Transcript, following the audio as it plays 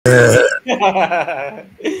What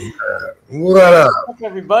up? What's up,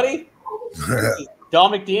 everybody? This is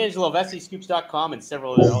Don McDangelo of SEScoops.com and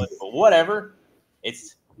several other outlets, but whatever.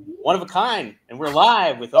 It's one of a kind, and we're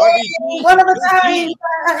live with RVD. One of a kind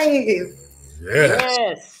live.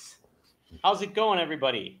 Yes. How's it going,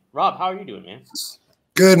 everybody? Rob, how are you doing, man?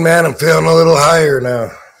 Good, man. I'm feeling a little higher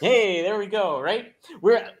now. Hey, there we go. Right?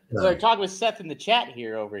 We're talking with Seth in the chat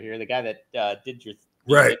here over here, the guy that did your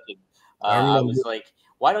right. I was like,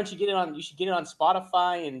 why don't you get it on? You should get it on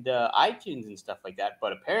Spotify and iTunes and stuff like that.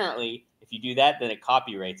 But apparently, if you do that, then it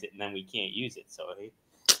copyrights it, and then we can't use it. So,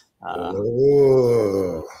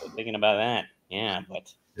 thinking about that, yeah.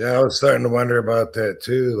 But yeah, I was starting to wonder about that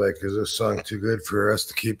too. Like, is this song too good for us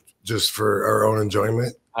to keep just for our own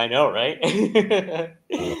enjoyment? I know, right?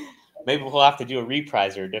 Maybe we'll have to do a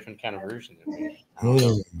reprise or a different kind of version,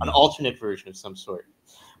 an alternate version of some sort.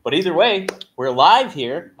 But either way, we're live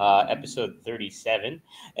here, episode 37,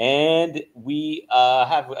 and we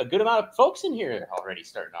have a good amount of folks in here already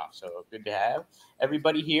starting off. So good to have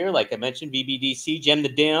everybody here. Like I mentioned, BBDC, Jem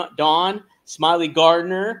the Dawn, Smiley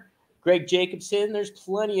Gardner, Greg Jacobson. There's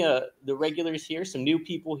plenty of the regulars here. Some new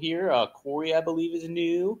people here. Corey, I believe, is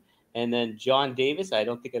new. And then John Davis. I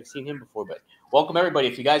don't think I've seen him before, but welcome, everybody.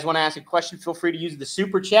 If you guys want to ask a question, feel free to use the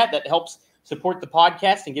super chat. That helps support the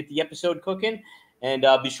podcast and get the episode cooking. And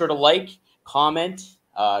be sure to like, comment.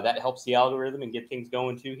 That helps the algorithm and get things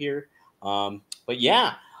going too here. But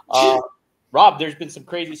yeah, Rob, there's been some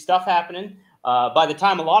crazy stuff happening. By the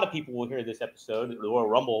time a lot of people will hear this episode, the Royal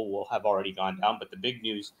Rumble will have already gone down. But the big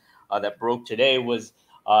news that broke today was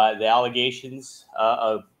the allegations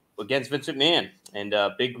against Vince McMahon, and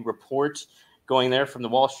a big report going there from the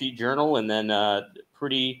Wall Street Journal, and then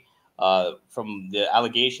from the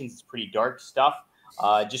allegations, it's pretty dark stuff.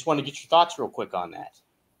 Just want to get your thoughts real quick on that.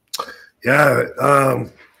 Yeah.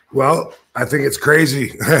 Well, I think it's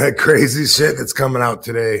crazy, crazy shit that's coming out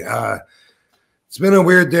today. It's been a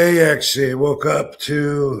weird day, actually. I woke up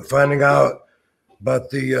to finding out about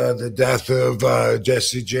the death of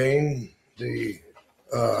Jessie Jane, the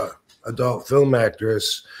adult film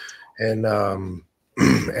actress. And then,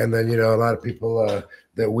 you know, a lot of people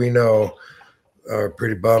that we know are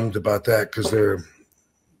pretty bummed about that because they're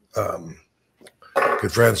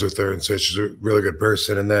good friends with her and so she's a really good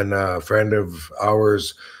person. And then a friend of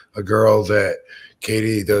ours, a girl that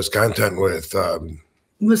Katie does content with,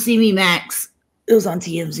 Musimi Max. It was on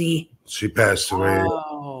TMZ. She passed away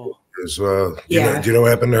as well. Do you know what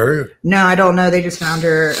happened to her? No, I don't know. They just found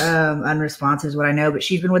her unresponsive is what I know, but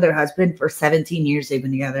she's been with her husband for 17 years. They've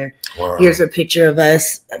been together. Wow. Here's a picture of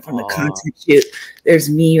us from the content shoot. There's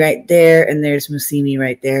me right there, and there's Musimi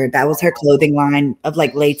right there. That was her clothing line of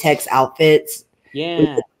like latex outfits.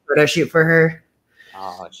 Yeah. Photo shoot for her.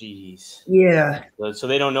 Oh, jeez. Yeah. So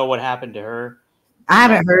they don't know what happened to her? I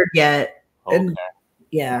haven't heard yet. Okay. And,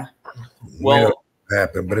 yeah. Well,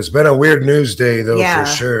 happened, but it's been a weird news day though, for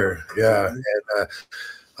sure. Yeah.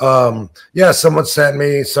 And someone sent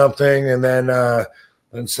me something, and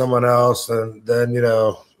then someone else, and then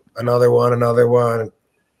another one, a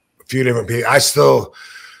few different people. I still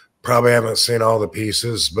probably haven't seen all the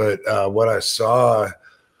pieces, but what I saw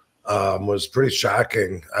was pretty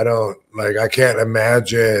shocking. I can't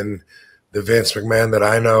imagine the Vince McMahon that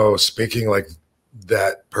I know speaking like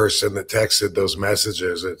that person that texted those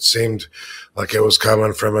messages. It seemed like it was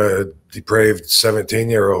coming from a depraved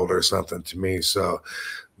 17-year-old or something to me. So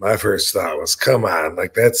my first thought was, come on,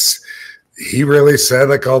 like he really said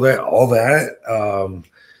like all that.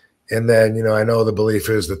 And then, I know the belief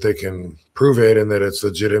is that they can prove it and that it's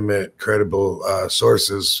legitimate, credible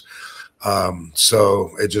sources.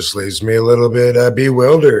 So it just leaves me a little bit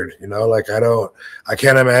bewildered, I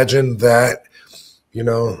can't imagine that,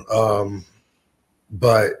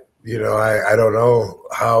 but I don't know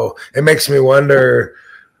how. It makes me wonder,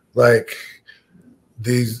 like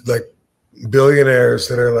these like billionaires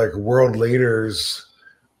that are like world leaders,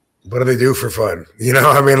 what do they do for fun?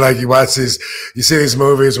 Like you see these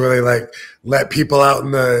movies where they like let people out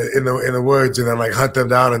in the woods and then like hunt them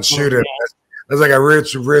down and shoot them. It's like a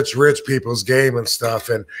rich people's game and stuff.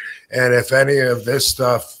 And if any of this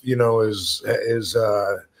stuff, is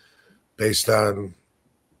based on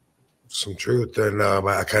some truth, then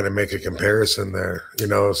I kind of make a comparison there,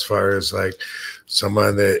 as far as like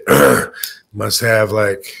someone that must have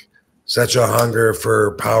like such a hunger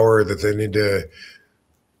for power that they need to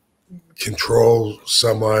control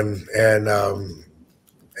someone, and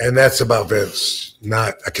that's about Vince.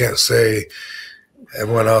 I can't say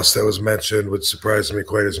everyone else that was mentioned would surprise me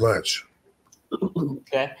quite as much.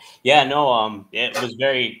 Okay. Yeah, no, it was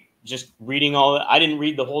very just reading I didn't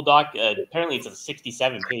read the whole doc. Apparently, it's a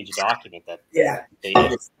 67-page document that they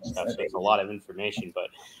did stuff, so it's a lot of information. But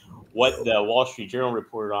what the Wall Street Journal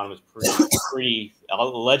reported on was pretty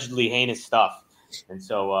allegedly heinous stuff. And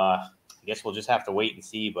so I guess we'll just have to wait and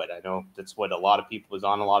see. But I know that's what a lot of people is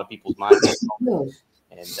on a lot of people's minds.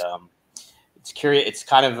 And it's curious. It's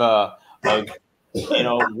kind of a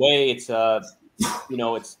way. It's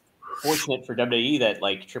it's fortunate for WWE that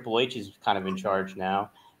like Triple H is kind of in charge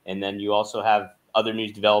now. And then you also have other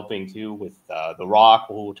news developing too with The Rock,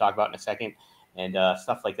 who we'll talk about in a second, and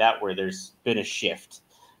stuff like that, where there's been a shift.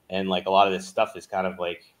 And like a lot of this stuff is kind of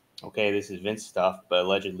like, okay, this is Vince stuff, but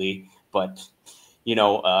allegedly, but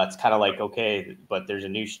it's kind of like, okay, but there's a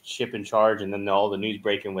new ship in charge, and then all the news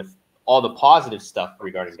breaking with all the positive stuff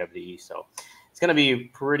regarding WWE. So it's going to be a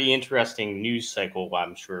pretty interesting news cycle,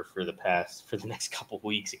 I'm sure, for the next couple of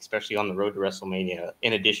weeks, especially on the road to WrestleMania,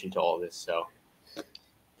 in addition to all this. So we'll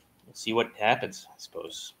see what happens, I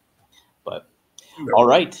suppose. But all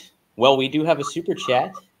right. Well, we do have a super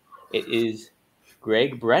chat. It is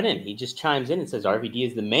Greg Brennan. He just chimes in and says, RVD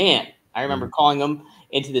is the man. I remember calling him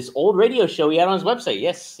into this old radio show he had on his website.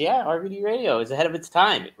 Yes, yeah, RVD Radio is ahead of its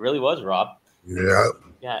time. It really was, Rob. Yeah.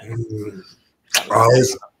 Yeah.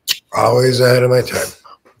 Always ahead of my time.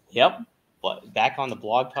 Yep. But back on the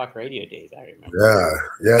Blog Talk Radio days, I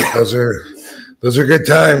remember. Yeah. Those are good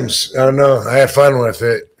times. I don't know. I had fun with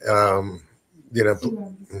it.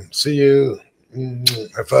 See you.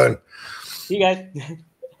 Have fun. See you guys.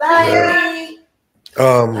 Bye.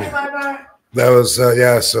 Bye. That was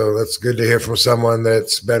so that's good to hear from someone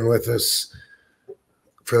that's been with us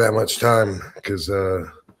for that much time, because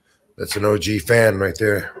that's an OG fan right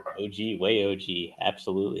there. OG, way OG,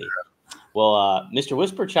 absolutely. Well, Mr.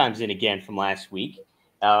 Whisper chimes in again from last week.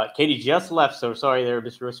 Katie just left, so sorry there,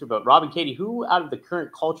 Mr. Whisper. But Rob and Katie, who out of the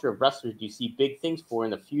current culture of wrestlers do you see big things for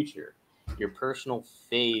in the future? Your personal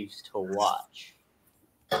faves to watch?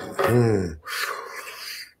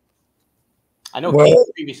 I know Katie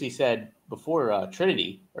previously said before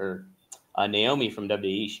Trinity or Naomi from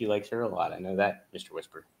WWE, she likes her a lot. I know that, Mr.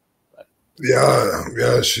 Whisper. But.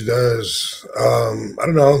 Yeah, she does. I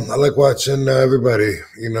don't know. I like watching everybody,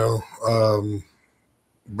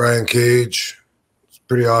 Brian Cage. It's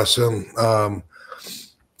pretty awesome. I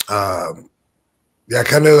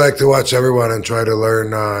kind of like to watch everyone and try to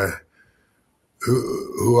learn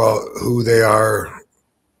who they are,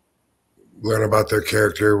 learn about their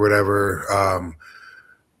character, whatever.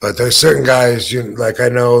 But there's certain guys, I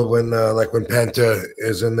know when Penta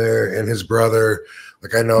is in there and his brother,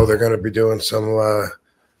 I know they're going to be doing some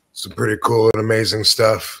pretty cool and amazing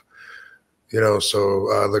stuff,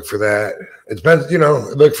 so look for that. It's been,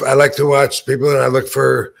 I like to watch people, and I look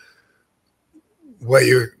for what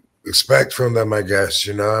you expect from them, I guess,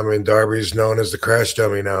 Darby's known as the crash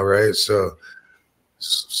dummy now, right? So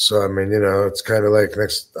it's kind of like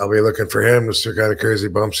next, I'll be looking for him to see what kind of crazy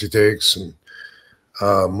bumps he takes and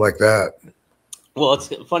like that. Well, it's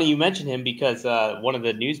funny you mentioned him, because one of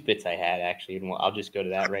the news bits I had, actually, and I'll just go to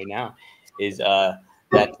that right now, is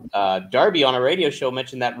that Darby on a radio show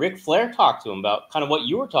mentioned that Ric Flair talked to him about kind of what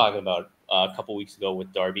you were talking about a couple weeks ago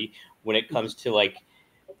with Darby, when it comes to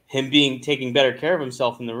him taking better care of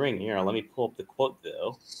himself in the ring. Here, let me pull up the quote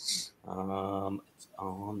though. It's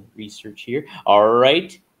on the research here. All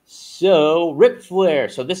right. So Ric Flair.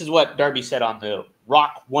 So this is what Darby said on the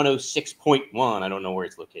Rock 106.1. I don't know where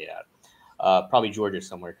it's located at. Probably Georgia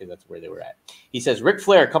somewhere, because that's where they were at. He says, Ric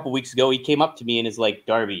Flair, a couple weeks ago, he came up to me and is like,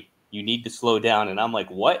 Darby, you need to slow down. And I'm like,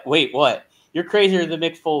 what? Wait, what? You're crazier than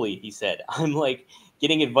Mick Foley, he said. I'm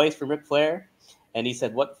getting advice from Ric Flair. And he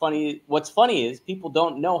said, what's funny is people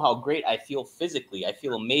don't know how great I feel physically. I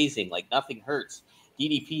feel amazing. Nothing hurts.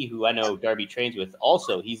 DDP, who I know Darby trains with,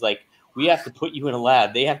 also, he's like, we have to put you in a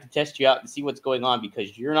lab. They have to test you out and see what's going on,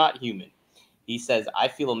 because you're not human. He says, I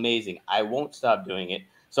feel amazing. I won't stop doing it.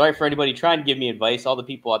 Sorry for anybody trying to give me advice. All the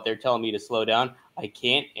people out there telling me to slow down. I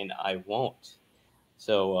can't and I won't.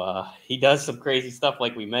 So he does some crazy stuff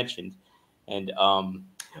like we mentioned. And,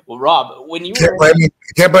 well, Rob, when you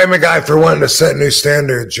can't blame a guy for wanting to set new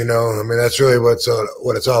standards, that's really what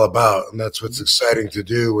it's all about. And that's what's exciting to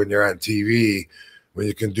do when you're on TV, when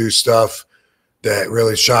you can do stuff that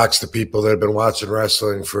really shocks the people that have been watching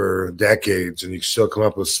wrestling for decades, and you still come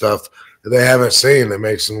up with stuff that they haven't seen that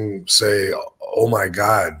makes them say, oh my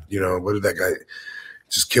God, what did that guy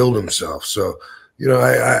just killed himself? So,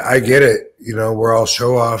 I get it. We're all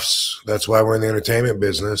show offs. That's why we're in the entertainment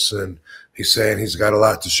business. And he's saying he's got a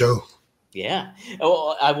lot to show. Yeah.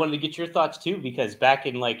 Well, I wanted to get your thoughts too, because back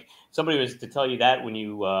in somebody was to tell you that when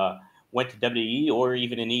you went to WWE or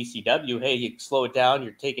even in ECW, hey, you slow it down,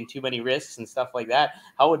 you're taking too many risks and stuff like that.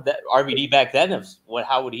 How would that RVD back then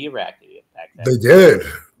how would he react back then? They did.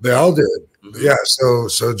 They all did. Yeah.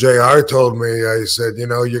 So JR told me, he said, you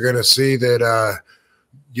know, you're gonna see that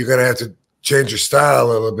you're gonna have to change your style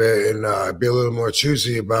a little bit and be a little more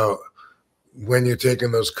choosy about when you're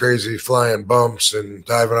taking those crazy flying bumps and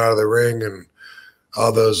diving out of the ring and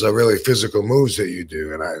all those really physical moves that you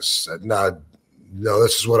do. And I said, no,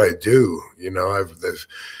 this is what I do. You know, and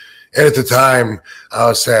at the time I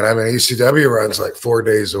was saying, I mean, ECW runs like 4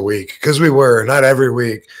 days a week because we were not every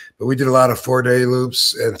week, but we did a lot of 4-day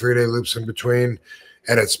loops and 3-day loops in between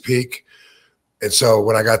at its peak. And so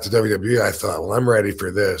when I got to WWE, I thought, well, I'm ready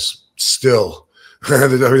for this. Still, the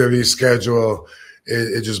WWE schedule,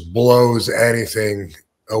 it just blows anything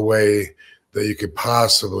away that you could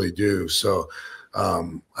possibly do. So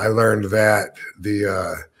I learned that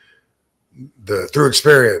through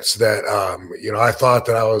experience that you know, I thought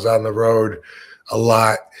that I was on the road a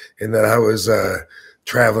lot and that I was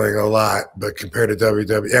traveling a lot, but compared to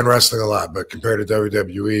WWE and wrestling a lot, but compared to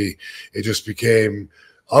WWE, it just became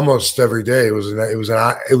almost every day. It was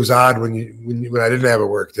odd when I didn't have a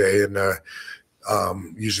work day and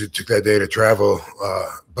usually took that day to travel,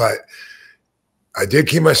 but I did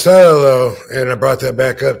keep my style though, and I brought that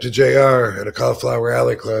back up to JR at a Cauliflower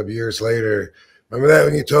Alley Club years later. Remember that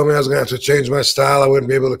when you told me I was going to have to change my style? I wouldn't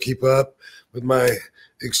be able to keep up with my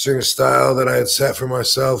extreme style that I had set for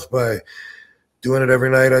myself by doing it every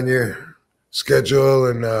night on your schedule.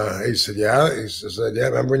 And he said, yeah. He said, yeah,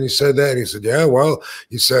 remember when you said that? And he said, yeah, well,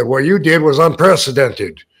 he said, what you did was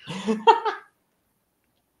unprecedented.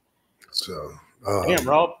 So. Damn,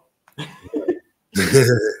 Rob.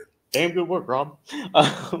 Damn good work, Rob.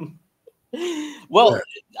 Well, yeah.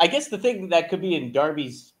 I guess the thing that could be in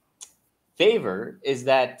Darby's favor is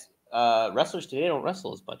that wrestlers today don't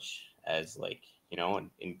wrestle as much as, like, you know,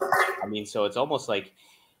 I mean, so it's almost like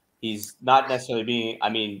he's not necessarily being, I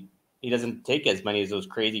mean, he doesn't take as many of those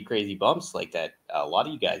crazy bumps like that a lot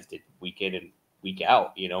of you guys did week in and week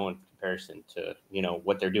out, you know, in comparison to, you know,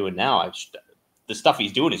 what they're doing now. The stuff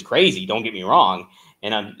he's doing is crazy, don't get me wrong.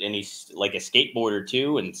 And he's like a skateboarder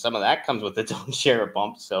too, and some of that comes with its own share of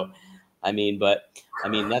bumps. So, I mean,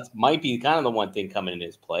 that might be kind of the one thing coming in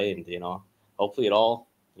his play, and, you know, hopefully it all,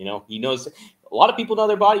 you know, he knows a lot of people know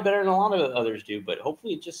their body better than a lot of others do, but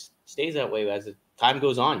hopefully it just stays that way as time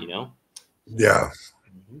goes on, you know? Yeah.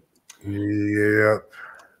 Yeah.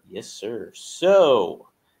 Yes, sir. So,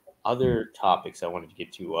 other topics I wanted to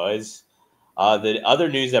get to was the other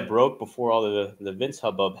news that broke before all the Vince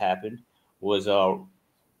hubbub happened was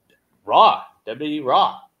Raw, WWE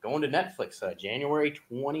Raw, going to Netflix, January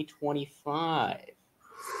 2025.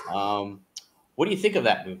 What do you think of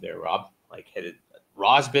that move there, Rob? Like,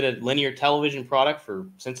 Raw's been a linear television product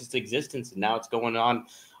since its existence, and now it's going on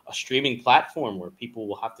a streaming platform where people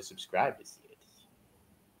will have to subscribe to see it.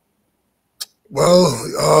 Well,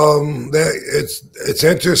 it's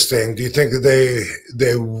interesting. Do you think that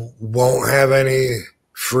they won't have any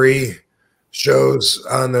free shows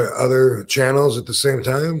on their other channels at the same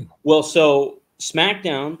time? Well, so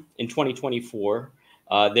SmackDown in 2024,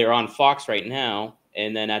 they're on Fox right now,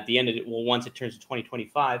 and then at the end of it, well, once it turns to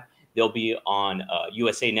 2025, they'll be on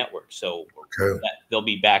USA Network. So they'll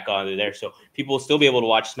be back on there. So people will still be able to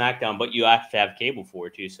watch SmackDown, but you have to have cable for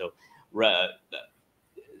it too. So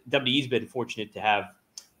WWE's been fortunate to have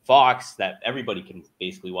Fox that everybody can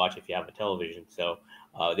basically watch if you have a television. So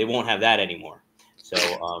they won't have that anymore.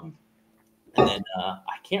 So and then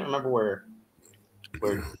I can't remember where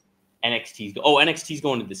NXT's NXT's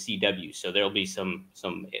going to the CW, so there'll be some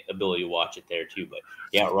ability to watch it there too. But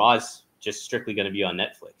yeah, Raw's just strictly going to be on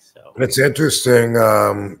Netflix. So it's interesting.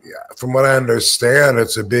 From what I understand,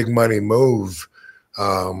 it's a big money move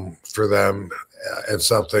for them, and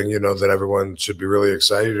something, you know, that everyone should be really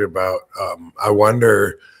excited about. I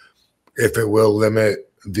wonder if it will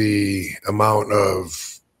limit the amount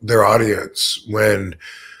of their audience. When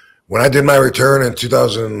I did my return in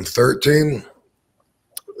 2013,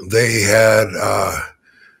 they had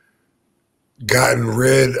gotten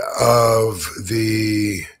rid of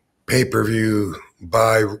the pay-per-view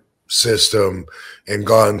buy system and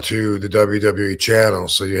gone to the WWE channel.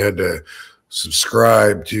 So you had to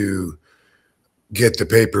subscribe to get the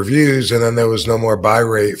pay-per-views, and then there was no more buy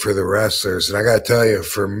rate for the wrestlers. And I got to tell you,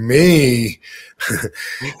 for me,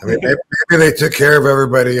 I mean, maybe they took care of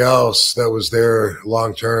everybody else that was there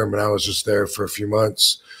long-term, and I was just there for a few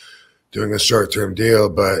months doing a short-term deal.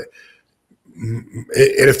 But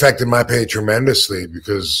it affected my pay tremendously,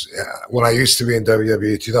 because when I used to be in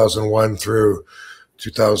WWE 2001 through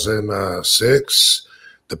 2006,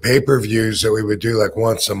 the pay-per-views that we would do like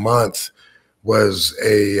once a month was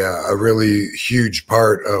a really huge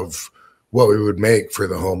part of what we would make for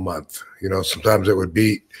the whole month. You know, sometimes it would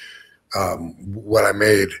beat what I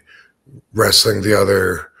made wrestling the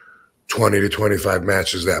other 20 to 25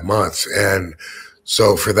 matches that month. And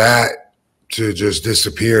so for that to just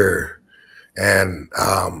disappear, and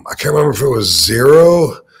I can't remember if it was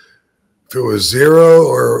zero,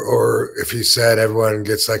 or if he said everyone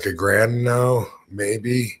gets like $1,000 now,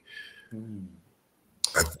 maybe.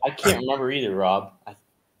 I can't remember either, Rob.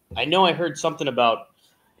 I know I heard something about,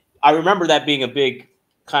 I remember that being a big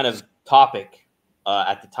kind of topic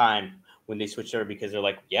at the time when they switched over, because they're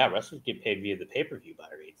like, yeah, wrestlers get paid via the pay-per-view buy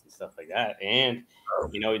rates and stuff like that. And,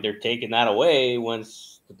 you know, they're taking that away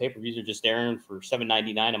once the pay-per-views are just airing for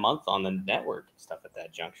 $7.99 a month on the network and stuff at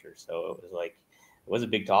that juncture. So it was like, it was a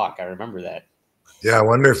big talk. I remember that. Yeah, I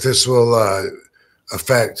wonder if this will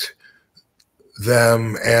affect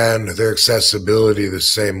them and their accessibility the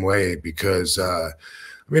same way, because I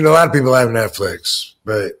mean, a lot of people have Netflix,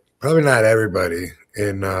 but probably not everybody.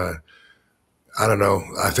 And I don't know.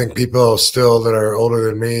 I think people still that are older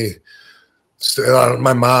than me, still,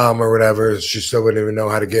 my mom or whatever, she still wouldn't even know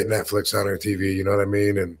how to get Netflix on her TV. You know what I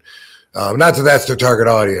mean? And not that that's their target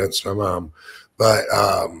audience, my mom, but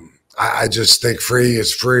I just think free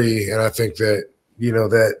is free, and I think that, you know,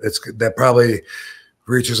 that probably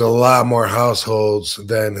reaches a lot more households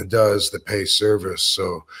than it does the pay service.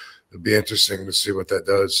 So it'd be interesting to see what that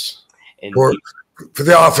does for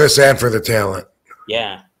the office and for the talent.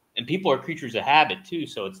 Yeah, and people are creatures of habit too.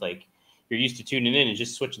 So it's like you're used to tuning in and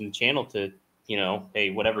just switching the channel to, you know, hey,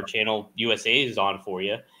 whatever channel USA is on for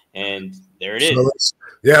you, and there it is.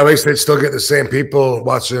 Yeah, at least they still get the same people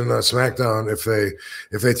watching SmackDown if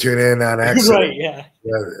they tune in on accident, right? Yeah,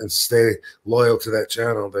 and stay loyal to that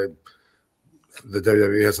channel. The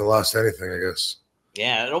WWE hasn't lost anything, I guess.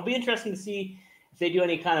 Yeah, it'll be interesting to see if they do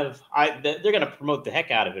any kind of. They're going to promote the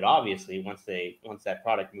heck out of it, obviously, once that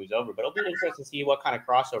product moves over. But it'll be interesting to see what kind of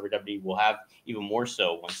crossover WWE will have, even more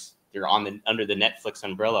so once they're under the Netflix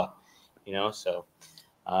umbrella. You know, so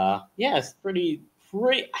yeah, it's pretty.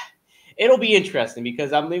 It'll be interesting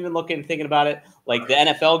because I'm even thinking about it. Like the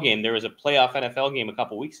NFL game, there was a playoff NFL game a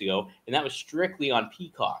couple weeks ago, and that was strictly on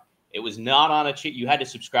Peacock. It was not on you had to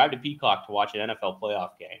subscribe to Peacock to watch an NFL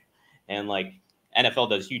playoff game. And like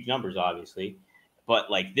NFL does huge numbers, obviously, but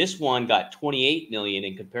like this one got 28 million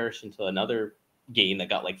in comparison to another game that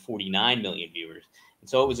got like 49 million viewers. And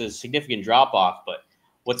so it was a significant drop off. But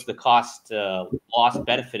what's the cost loss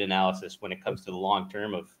benefit analysis when it comes to the long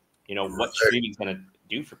term of, you know, what streaming is going to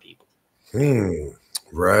do for people?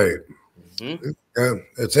 Right. Mm-hmm. Yeah,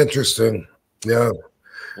 it's interesting. Yeah.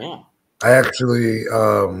 Yeah. I actually,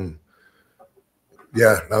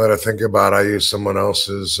 yeah, now that I think about it, I use someone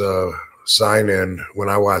else's sign in when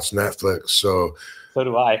I watch Netflix. So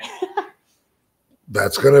do I.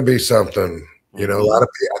 That's going to be something, you know, I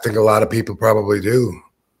think a lot of people probably do.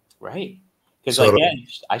 Right. Because again,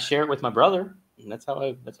 I share it with my brother, and that's how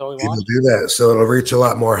we watch. Do that. So it'll reach a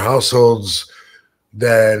lot more households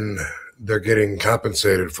than they're getting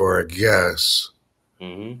compensated for, I guess.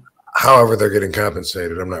 Mm-hmm. However they're getting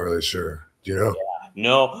compensated, I'm not really sure. Do you know? Yeah.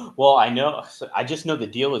 No. Well, I know. I just know the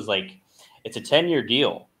deal is like it's a 10-year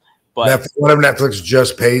deal. But what if Netflix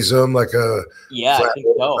just pays them like a I think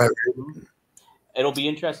so. It'll be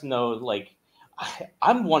interesting though. Like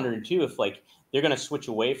I'm wondering too if like they're gonna switch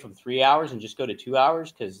away from 3 hours and just go to 2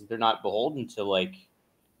 hours because they're not beholden to like,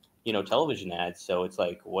 you know, television ads. So it's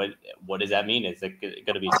like, what does that mean? Is it going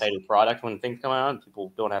to be a tighter product when things come out?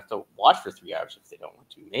 People don't have to watch for 3 hours if they don't want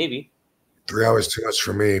to. Maybe 3 hours too much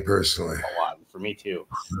for me personally. A lot for me too.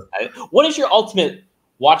 What is your ultimate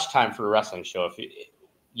watch time for a wrestling show?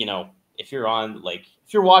 If you're on, like,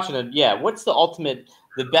 if you're watching it, what's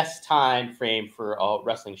the best time frame for a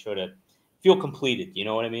wrestling show to feel completed? You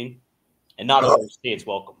know what I mean? And not overstay its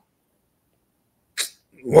welcome.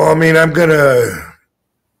 Well, I mean, I'm gonna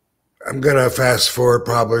fast forward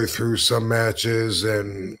probably through some matches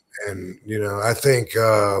and you know, I think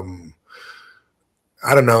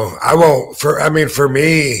I don't know. For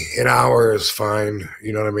me, an hour is fine.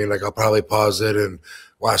 You know what I mean? Like I'll probably pause it and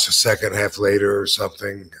watch the second half later or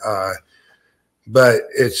something. But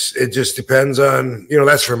it just depends on, you know,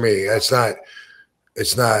 that's for me. It's not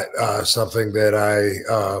something that I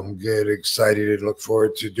get excited and look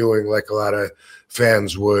forward to doing like a lot of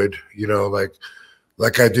fans would, you know, like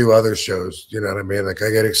I do other shows, you know what I mean? Like I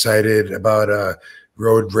get excited about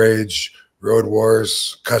Road Rage, Road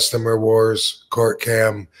Wars, Customer Wars, Court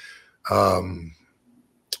Cam,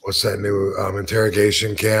 what's that new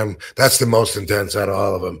interrogation cam? That's the most intense out of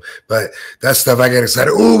all of them. But that stuff I get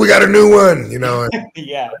excited. Oh, we got a new one, you know.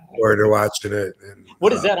 Yeah. Or they're watching it. And,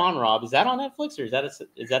 what is that on, Rob? Is that on Netflix or is that a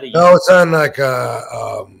no? It's on like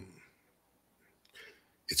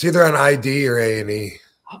it's either on ID or A&E.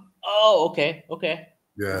 Oh, okay.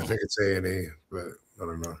 Yeah, I think it's A&E, but I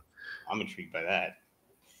don't know. I'm intrigued by that.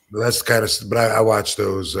 But that's kind of. But I watch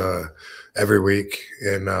those every week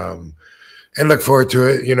and look forward to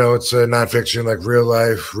it. You know, it's a nonfiction, like real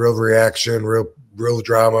life, real reaction, real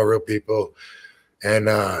drama, real people, and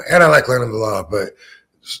I like learning the law.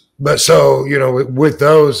 But so, you know, with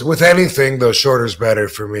anything, though, shorter's better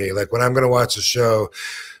for me. Like when I'm going to watch a show,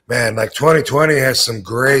 man, like 2020 has some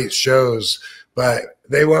great shows, but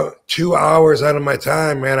they want 2 hours out of my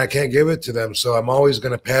time, man. I can't give it to them. So I'm always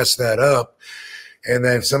going to pass that up. And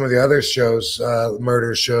then some of the other shows,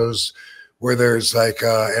 murder shows, where there's like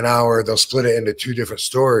an hour, they'll split it into 2 different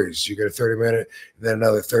stories. You get a 30-minute and then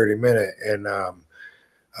another 30-minute. And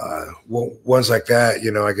ones like that,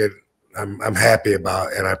 you know, I'm happy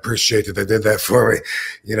about, and I appreciate that they did that for me.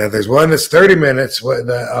 You know, there's one that's 30 minutes. I'm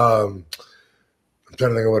trying to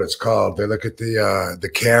think of what it's called. They look at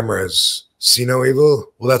the cameras. See No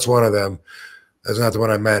Evil? Well, that's one of them. That's not the one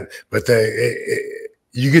I meant. But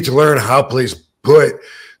you get to learn how police put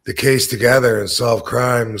the case together and solve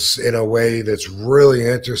crimes in a way that's really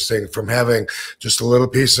interesting, from having just a little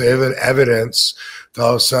piece of evidence to all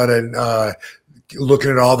of a sudden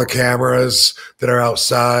looking at all the cameras that are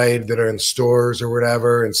outside, that are in stores or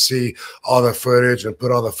whatever, and see all the footage and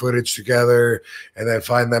put all the footage together, and then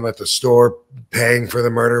find them at the store paying for the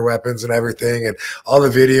murder weapons and everything, and all the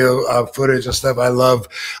video footage and stuff. I love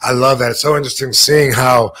that. It's so interesting seeing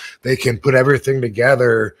how they can put everything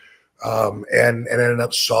together and end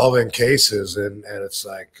up solving cases. And it's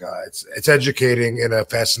like, it's educating in a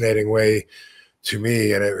fascinating way to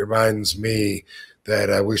me. And it reminds me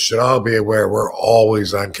that we should all be aware we're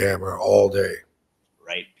always on camera all day.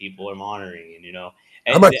 Right. People are monitoring, and, you know.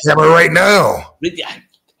 I'm on camera right now.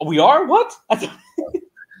 We are? What?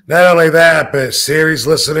 Not only that, but Siri's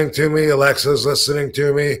listening to me. Alexa's listening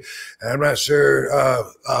to me. I'm not sure.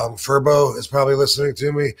 Furbo is probably listening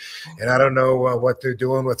to me. And I don't know what they're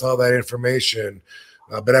doing with all that information.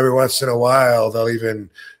 But every once in a while, they'll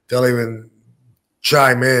even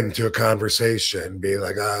chime in to a conversation and be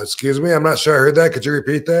like, excuse me, I'm not sure I heard that. Could you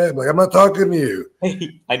repeat that? I'm like, I'm not talking to you.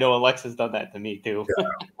 I know Alexa's done that to me too. Yeah.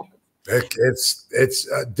 It's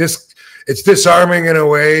disarming in a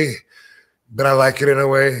way, but I like it in a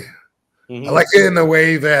way. Mm-hmm. I like it in the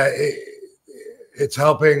way that it's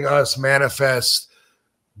helping us manifest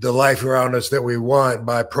the life around us that we want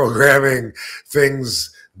by programming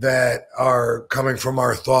things that are coming from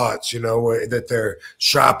our thoughts, you know, that they're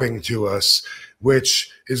shopping to us,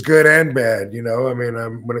 which is good and bad. You know, I mean,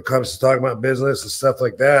 when it comes to talking about business and stuff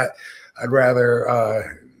like that, I'd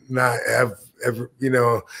rather not have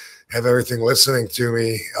everything listening to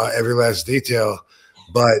me, every last detail.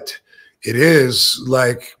 But it is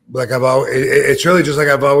like it's really just like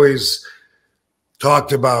I've always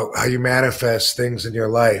talked about, how you manifest things in your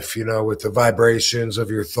life, you know, with the vibrations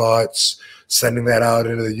of your thoughts, sending that out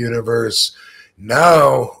into the universe.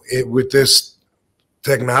 Now, with this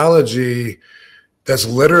technology, that's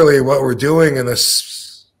literally what we're doing in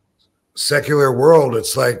this secular world.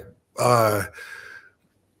 It's like they're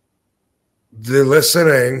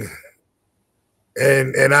listening,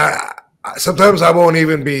 and I sometimes I won't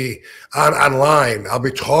even be online. I'll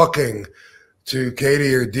be talking to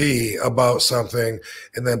Katie or D about something,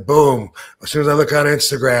 and then boom, as soon as I look on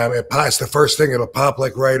Instagram, it's the first thing, it'll pop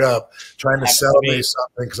like right up, trying to sell me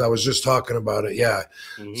something because I was just talking about it. Yeah.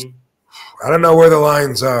 Mm-hmm. I don't know where the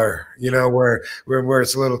lines are, you know, where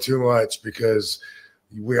it's a little too much, because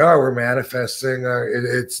we're manifesting.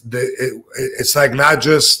 It's like not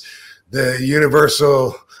just the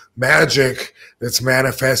universal magic that's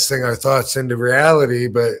manifesting our thoughts into reality,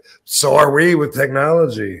 but so are we with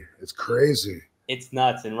technology. It's crazy. It's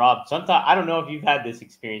nuts. And Rob, sometimes, I don't know if you've had this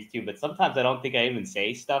experience too, but sometimes I don't think I even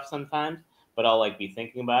say stuff sometimes, but I'll like be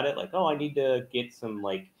thinking about it. Like, oh, I need to get some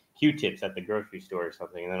like Q-tips at the grocery store or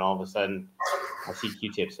something. And then all of a sudden I see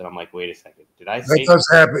Q-tips and I'm like, wait a second, did I say that does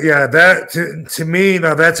happen? Yeah, that to me,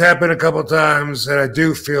 now that's happened a couple of times, and I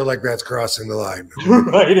do feel like that's crossing the line.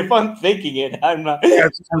 Right. If I'm thinking it, I'm not. Yeah,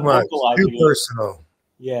 it's too much. Too personal.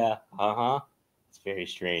 Yeah. It's very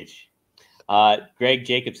strange. Greg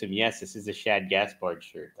Jacobson, yes, this is a Shad Gaspard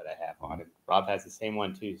shirt that I have on. And Rob has the same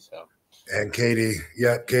one too. So. And Katie,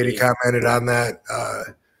 Katie commented on that.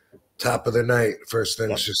 Top of the night, first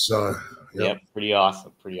thing she saw. Yep, pretty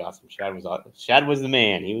awesome. Shad was the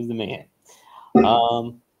man. He was the man.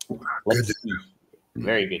 Let's see.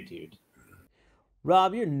 Very good dude.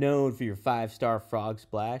 Rob, you're known for your 5-star frog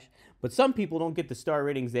splash, but some people don't get the star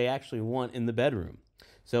ratings they actually want in the bedroom.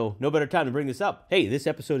 So no better time to bring this up. Hey, this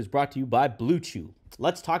episode is brought to you by Blue Chew.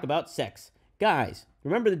 Let's talk about sex. Guys,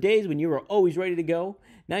 remember the days when you were always ready to go?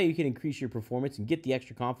 Now you can increase your performance and get the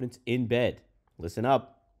extra confidence in bed. Listen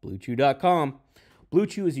up, BlueChew.com. Blue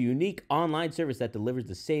Chew is a unique online service that delivers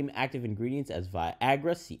the same active ingredients as Viagra,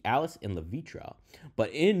 Cialis, and Levitra,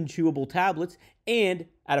 but in chewable tablets and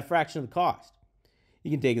at a fraction of the cost.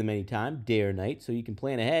 You can take them anytime, day or night, so you can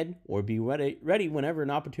plan ahead or be ready whenever an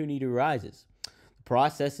opportunity arises. The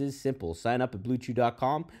process is simple. Sign up at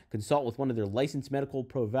BlueChew.com, consult with one of their licensed medical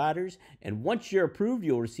providers, and once you're approved,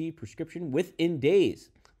 you'll receive prescription within days.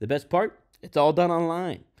 The best part? It's all done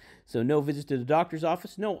online. So no visits to the doctor's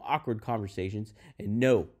office, no awkward conversations, and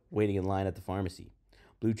no waiting in line at the pharmacy.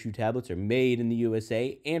 Blue Chew tablets are made in the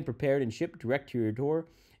USA and prepared and shipped direct to your door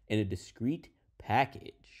in a discreet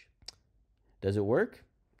package. Does it work?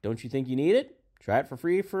 Don't you think you need it? Try it for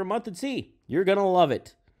free for a month and see. You're going to love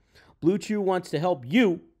it. Blue Chew wants to help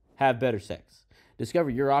you have better sex.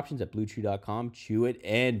 Discover your options at BlueChew.com. Chew it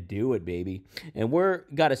and do it, baby. And we're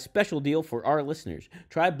got a special deal for our listeners.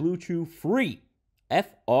 Try Blue Chew free,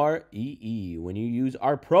 F-R-E-E, when you use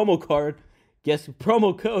our promo code.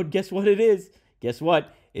 Guess what it is? Guess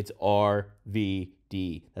what? It's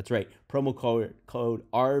RVD. That's right. Promo code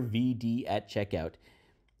RVD at checkout.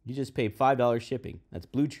 You just pay $5 shipping. That's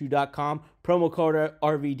BlueChew.com. Promo code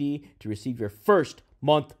RVD to receive your first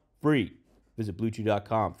month free. Visit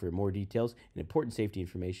BlueChew.com for more details and important safety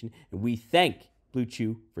information. And we thank Blue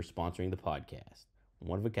Chew for sponsoring the podcast.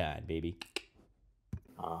 One of a kind, baby.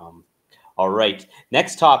 All right.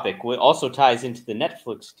 Next topic also ties into the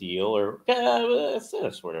Netflix deal, or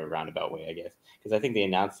sort of a roundabout way, I guess, because I think they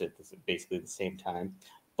announced it basically at the same time.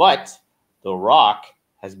 But The Rock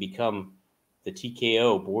has become the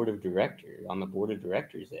TKO board of directors, on the board of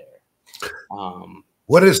directors there.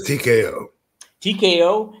 What is TKO?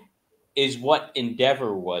 TKO is what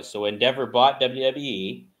Endeavor was. So Endeavor bought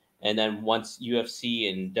WWE, and then once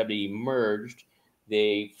UFC and WWE merged,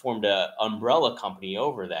 they formed an umbrella company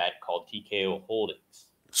over that called TKO Holdings.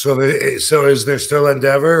 So is there still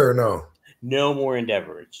Endeavor or no? No more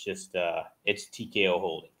Endeavor. It's just it's TKO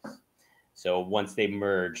Holdings. So once they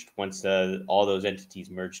merged, all those entities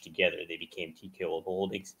merged together, they became TKO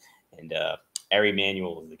Holdings, and Ari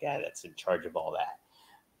Manuel is the guy that's in charge of all that.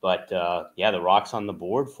 But The Rock's on the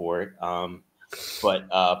board for it. But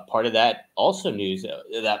part of that also news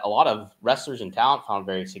that a lot of wrestlers and talent found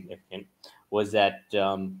very significant was that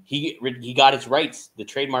he got his rights, the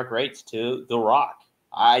trademark rights to The Rock.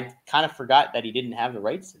 I kind of forgot that he didn't have the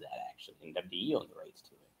rights to that, actually, and WWE owned the rights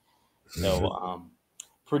to it. So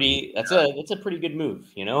that's a pretty good move,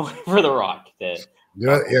 for The Rock. Yeah,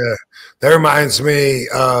 that reminds me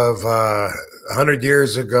of 100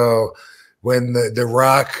 years ago when the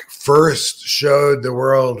Rock first showed the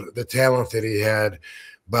world the talent that he had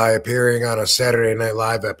by appearing on a Saturday Night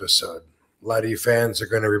Live episode. A lot of you fans are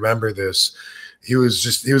going to remember this. He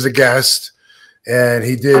was a guest, and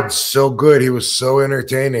he did so good. He was so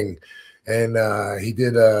entertaining. And he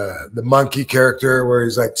did the monkey character where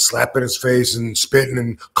he's like slapping his face and spitting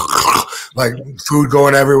and like food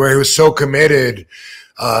going everywhere. He was so committed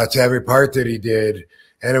to every part that he did.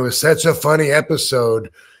 And it was such a funny episode.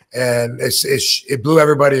 And it blew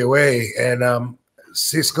everybody away. And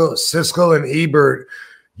Siskel and Ebert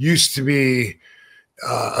used to be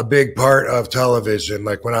a big part of television.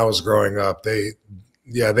 Like when I was growing up, they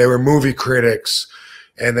were movie critics,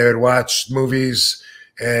 and they would watch movies.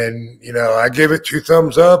 And, I give it 2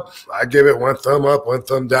 thumbs up. I give it 1 thumb up, 1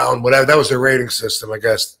 thumb down, whatever. That was the rating system, I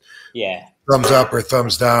guess. Yeah. Thumbs up or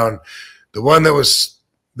thumbs down. The one that was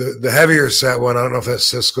the heavier set one, I don't know if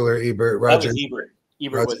that's Siskel or Ebert. Roger. That was Ebert.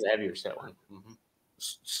 Ebert was the heavier set one. Mm-hmm.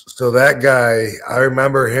 So that guy, I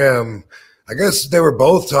remember him. I guess they were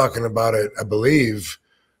both talking about it, I believe.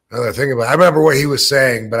 Now that I think about it, I remember what he was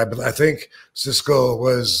saying, but I think Siskel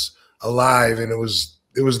was alive, and it was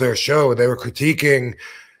their show. They were critiquing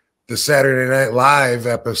the Saturday Night Live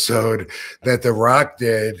episode that The Rock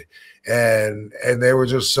did, and they were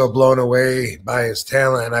just so blown away by his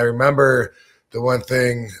talent. And I remember the one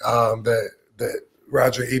thing that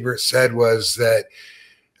Roger Ebert said was that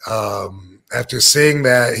after seeing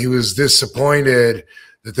that, he was disappointed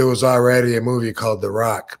that there was already a movie called The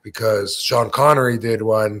Rock, because Sean Connery did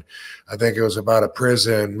one. I think it was about a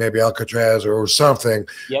prison, maybe Alcatraz or something.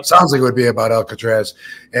 Yep. Sounds like it would be about Alcatraz.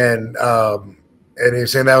 And he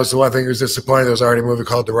was saying that was the one thing he was disappointed there was already a movie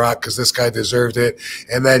called The Rock, because this guy deserved it.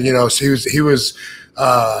 And then, so he was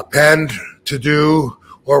penned to do,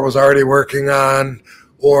 or was already working on,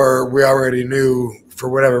 or we already knew for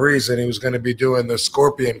whatever reason, he was going to be doing the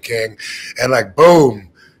Scorpion King, and like, boom,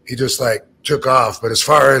 he just like took off. But as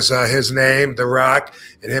far as his name, The Rock,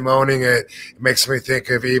 and him owning it, it makes me think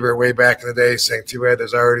of Ebert way back in the day saying, too bad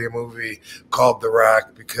there's already a movie called The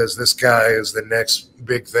Rock, because this guy is the next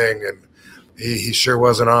big thing, and he sure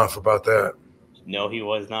wasn't off about that. No, he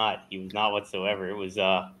was not. He was not whatsoever. It was,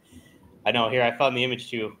 I know, here, I found the image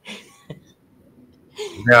too.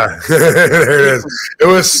 Yeah, there it is. It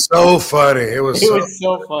was so funny. It was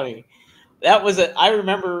so funny. That was I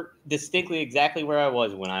remember distinctly exactly where I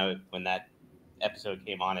was when that episode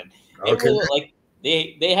came on, and it was like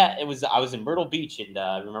they had it was I was in Myrtle Beach, and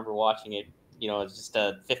I remember watching it. You know, as just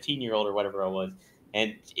a 15-year-old or whatever I was,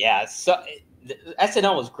 and yeah, so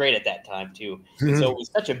SNL was great at that time too. Mm-hmm. So it was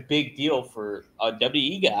such a big deal for a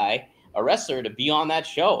WWE guy, a wrestler, to be on that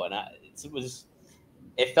show, and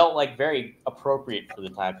it felt like very appropriate for the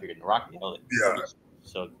time period. The Rock nailed it. Yeah,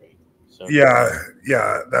 so great. So yeah,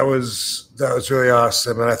 that was really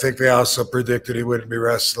awesome, and I think they also predicted he wouldn't be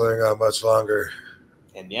wrestling much longer.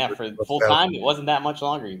 And yeah, for full time, it wasn't that much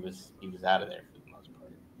longer. He was out of there for the most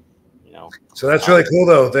part. You know. So that's really cool,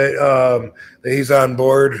 though. That he's on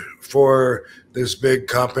board for this big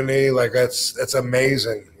company. Like that's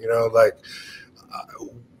amazing. You know, like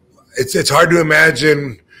it's hard to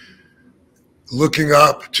imagine looking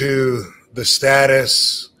up to the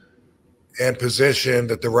status and position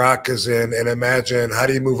that The Rock is in, and imagine, how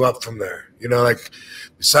do you move up from there? You know, like,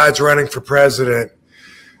 besides running for president,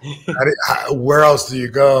 where else do you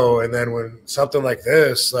go? And then when something like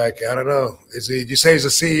this, like, I don't know, do you say he's a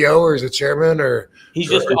CEO or he's a chairman, or he's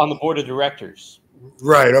just on the board of directors?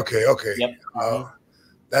 Right. Okay. Yep.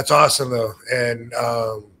 That's awesome, though. And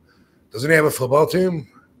doesn't he have a football team?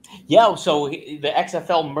 Yeah, so the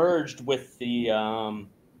XFL merged with the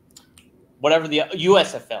the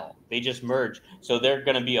USFL. They just merged, so they're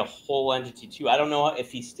going to be a whole entity too. I don't know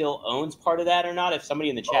if he still owns part of that or not. If somebody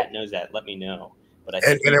in the chat knows that, let me know. But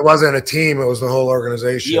and it wasn't a team; it was the whole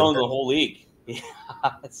organization. He owned the whole league. Yeah,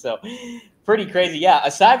 so pretty crazy. Yeah,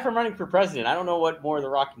 aside from running for president, I don't know what more The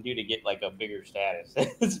Rock can do to get like a bigger status.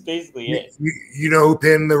 That's basically it. You know who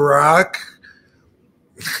pinned The Rock?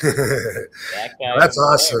 That guy. That's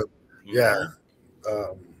awesome. Yeah.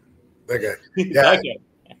 That guy. Yeah. Okay.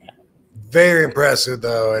 Very impressive,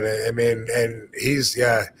 though. And I mean, and he's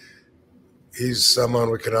someone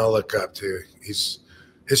we can all look up to. His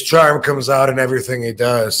charm comes out in everything he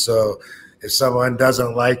does. So if someone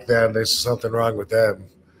doesn't like them, there's something wrong with them.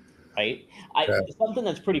 Right. Something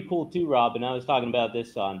that's pretty cool too, Rob, and I was talking about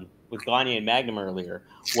this with Gagne and Magnum earlier,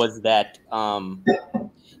 was that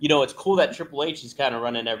you know, it's cool that Triple H is kind of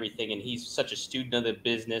running everything, and he's such a student of the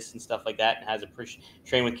business and stuff like that, and has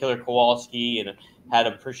trained with Killer Kowalski and had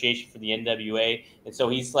appreciation for the NWA, and so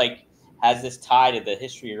he's like has this tie to the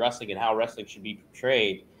history of wrestling and how wrestling should be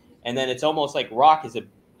portrayed. And then it's almost like Rock is a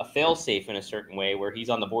failsafe in a certain way, where he's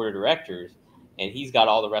on the board of directors and he's got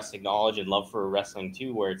all the wrestling knowledge and love for wrestling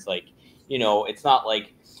too, where it's like, you know, it's not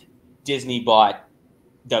like Disney bought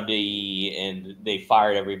WWE and they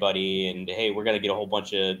fired everybody and, hey, we're going to get a whole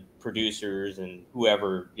bunch of producers and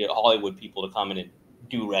whoever, you know, Hollywood people to come in and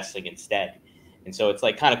do wrestling instead. And so it's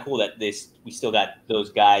like kind of cool that we still got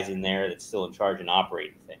those guys in there that's still in charge and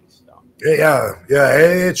operating things. So. Yeah.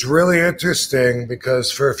 It's really interesting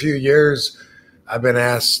because for a few years I've been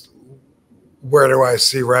asked, where do I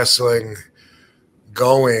see wrestling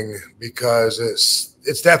going? Because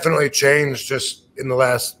it's definitely changed just in the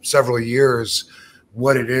last several years.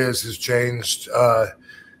 What it is has changed. I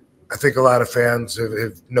think a lot of fans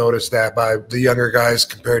have noticed that by the younger guys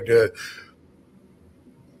compared to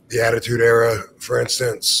the Attitude Era, for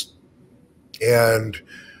instance. And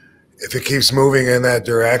if it keeps moving in that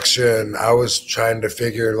direction, I was trying to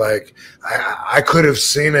figure, like, I could have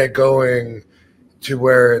seen it going to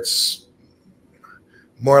where it's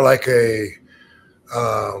more like a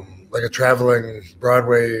traveling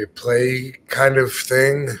Broadway play kind of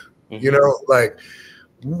thing, you know, like,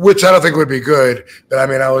 which I don't think would be good. But I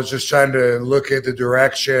mean, I was just trying to look at the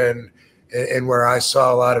direction and where I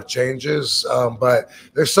saw a lot of changes. But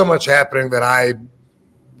there's so much happening that I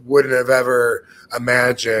wouldn't have ever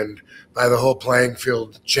imagined by the whole playing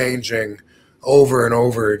field changing over and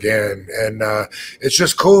over again. And it's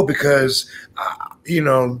just cool because, you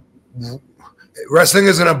know, wrestling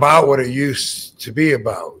isn't about what it used to be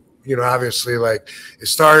about. You know, obviously, like, it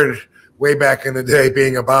started way back in the day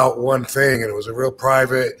being about one thing, and it was a real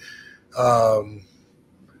private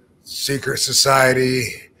secret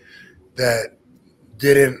society that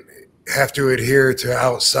didn't have to adhere to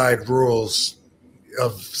outside rules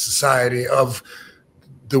of society, of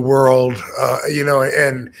the world, you know,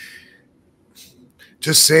 and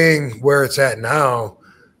just seeing where it's at now,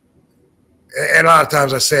 and a lot of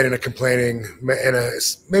times I say it in a complaining,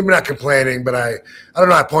 maybe not complaining, but I don't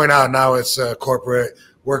know. I point out now it's corporate,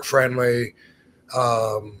 work friendly,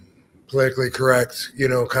 politically correct,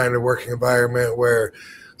 kind of working environment where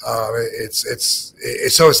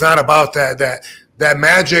so it's not about that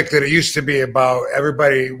magic that it used to be about.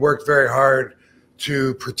 Everybody worked very hard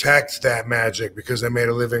to protect that magic because they made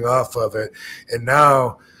a living off of it, and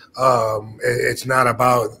now it's not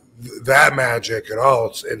about that magic at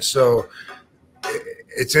all. And so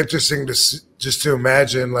it's interesting to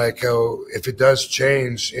imagine, like, if it does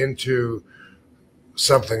change into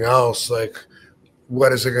something else, like,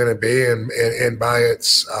 what is it going to be? And by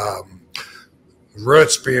its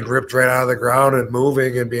roots being ripped right out of the ground and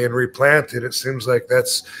moving and being replanted, it seems like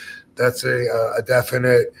that's a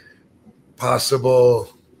definite possible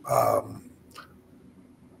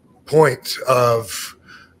point of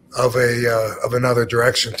another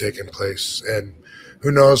direction taking place, and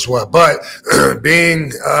who knows what. But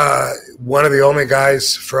being one of the only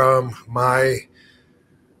guys from my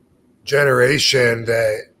generation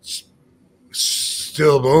that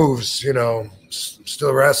still moves,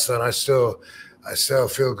 still wrestling, I still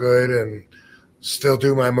feel good and still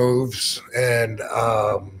do my moves, and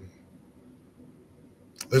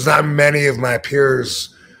there's not many of my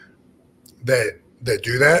peers that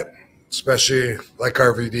do that, especially like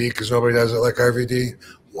RVD, because nobody does it like RVD.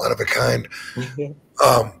 One of a kind.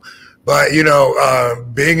 But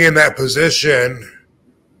being in that position,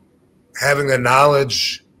 having the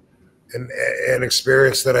knowledge and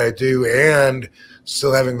experience that I do, and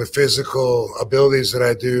still having the physical abilities that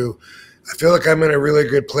I do, I feel like I'm in a really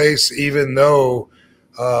good place, even though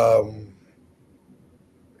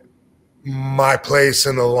my place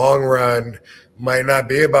in the long run might not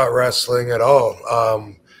be about wrestling at all.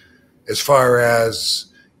 As far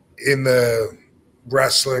as in the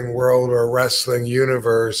wrestling world or wrestling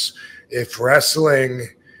universe, if wrestling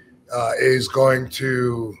is going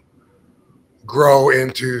to grow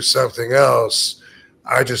into something else,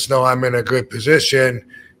 I just know I'm in a good position,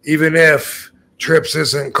 even if Trips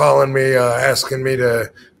isn't calling me, asking me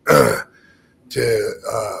to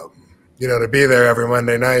be there every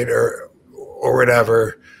Monday night or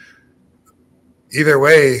whatever. Either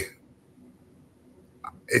way,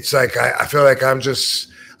 it's like I feel like I'm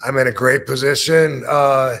in a great position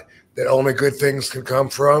that only good things can come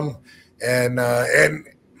from, and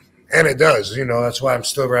it does. That's why I'm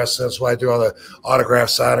still wrestling. That's why I do all the autograph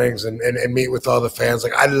signings and meet with all the fans.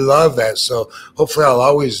 Like, I love that. So hopefully I'll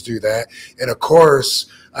always do that. And of course,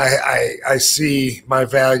 I see my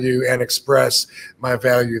value and express my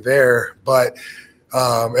value there. But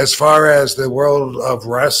as far as the world of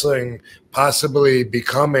wrestling possibly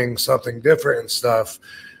becoming something different and stuff,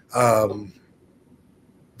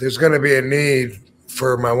 there's going to be a need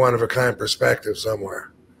for my one-of-a-kind perspective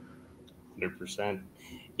somewhere. 100%.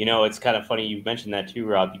 It's kind of funny you mentioned that too,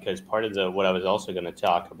 Rob, because part of what I was also going to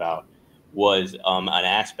talk about was an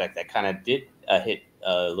aspect that kind of did hit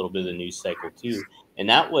a little bit of the news cycle too, and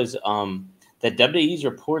that was that WWE is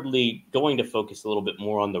reportedly going to focus a little bit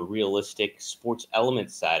more on the realistic sports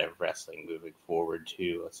element side of wrestling moving forward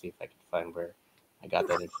too. Let's see if I can find where I got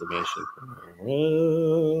that information.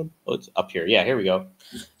 Oh, it's up here. Yeah, here we go.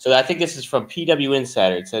 So I think this is from PW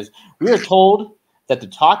Insider. It says, "We are told that the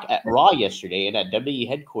talk at Raw yesterday and at WWE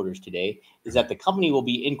headquarters today is that the company will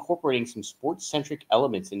be incorporating some sports-centric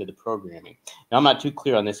elements into the programming." Now, I'm not too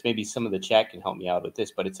clear on this. Maybe some of the chat can help me out with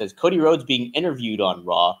this, but it says Cody Rhodes being interviewed on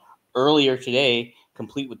Raw earlier today,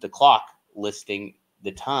 complete with the clock listing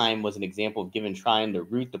the time, was an example of given trying to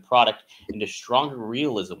root the product into stronger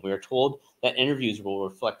realism. We are told that interviews will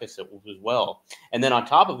reflect this as well. And then on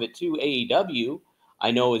top of it, too, AEW,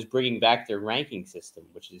 I know, is bringing back their ranking system,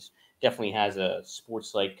 which is definitely has a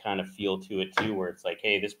sports-like kind of feel to it, too, where it's like,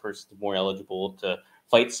 hey, this person's more eligible to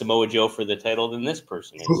fight Samoa Joe for the title than this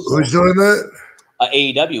person is. Who's doing that?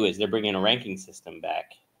 AEW is. They're bringing a ranking system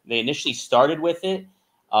back. They initially started with it,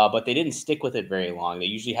 but they didn't stick with it very long. They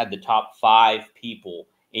usually had the top 5 people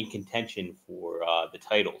in contention for the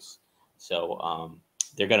titles. So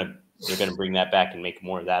they're gonna bring that back and make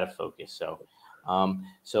more of that a focus.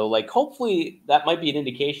 So like, hopefully that might be an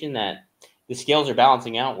indication that the scales are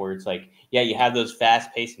balancing out, where it's like, yeah, you have those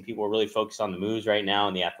fast paced and people are really focused on the moves right now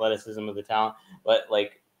and the athleticism of the talent, but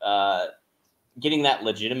like getting that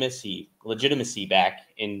legitimacy back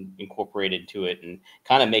incorporated to it and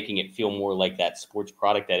kind of making it feel more like that sports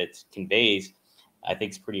product that it conveys, I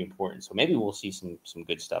think is pretty important. So maybe we'll see some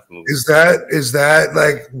good stuff moving. Is that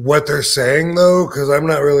like what they're saying though? Because I'm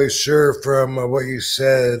not really sure from what you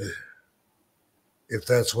said. If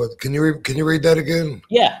that's what, can you read that again?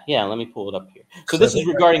 Yeah. Let me pull it up here. So this is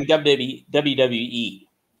regarding WWE.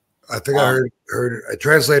 I think I heard I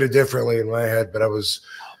translated differently in my head, but I was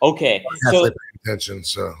okay. So paying attention.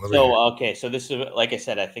 So so this is, like I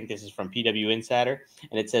said, I think this is from PW Insider,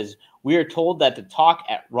 and it says, we are told that the talk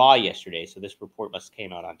at Raw yesterday, so this report must have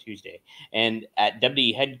came out on Tuesday, and at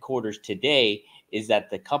WWE headquarters today is that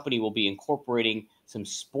the company will be incorporating some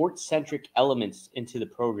sports-centric elements into the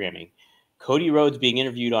programming. Cody Rhodes being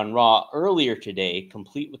interviewed on Raw earlier today,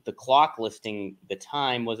 complete with the clock listing the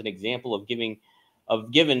time, was an example of Given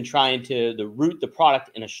trying to root the product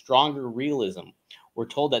in a stronger realism. We're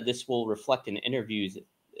told that this will reflect in interviews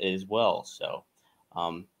as well. So,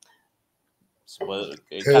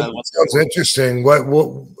 sounds interesting. What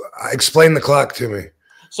explain the clock to me?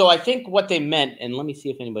 So I think what they meant, and let me see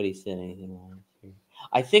if anybody said anything wrong here.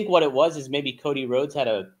 I think what it was is maybe Cody Rhodes had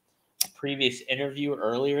a previous interview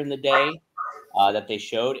earlier in the day that they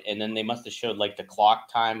showed, and then they must have showed like the clock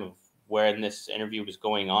time of when this interview was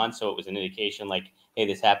going on. So it was an indication like, hey,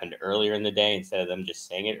 this happened earlier in the day instead of them just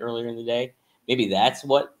saying it earlier in the day. Maybe that's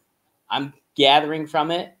what I'm gathering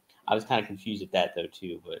from it. I was kind of confused at that though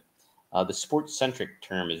too, but the sports-centric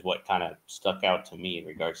term is what kind of stuck out to me in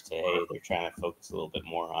regards to, hey, they're trying to focus a little bit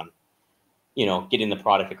more on, getting the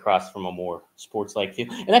product across from a more sports-like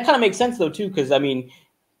feel. And that kind of makes sense though too, because I mean,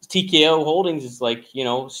 TKO Holdings is like,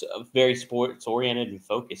 very sports oriented and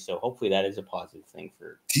focused. So hopefully that is a positive thing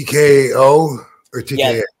for TKO or TKO.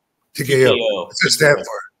 Yeah, TKO. What's it stand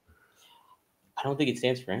for? I don't think it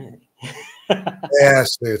stands for anything.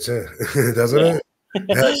 Yes, doesn't it?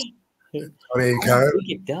 Yes. Tony Khan. I think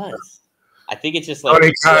it does. I think it's just like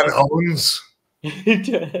Tony Khan owns.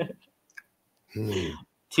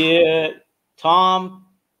 Tom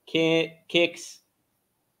kicks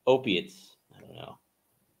opiates. I don't know.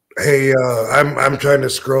 Hey, I'm trying to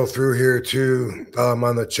scroll through here too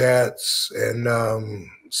on the chats, and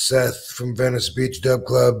Seth from Venice Beach Dub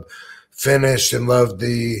Club finished and loved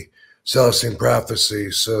the Celestine Prophecy,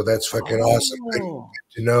 so that's fucking awesome. Good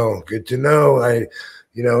to know. Good to know.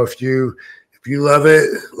 If you love it,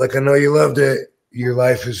 like I know you loved it, your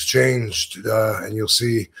life has changed, and you'll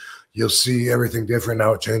see everything different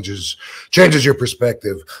now. It changes your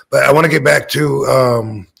perspective. But I want to get back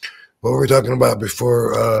to what were we talking about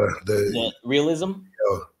before the realism?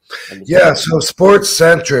 Yeah, so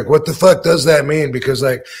sports-centric. What the fuck does that mean? Because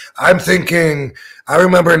like I'm thinking, I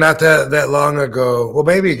remember not that long ago. Well,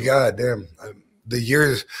 maybe goddamn the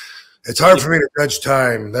years. It's hard for me to judge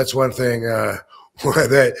time. That's one thing.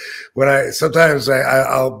 That when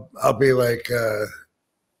I'll be like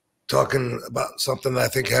talking about something that I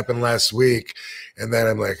think happened last week, and then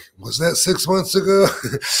I'm like, was that 6 months ago?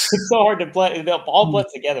 It's so hard to blend. They'll all blend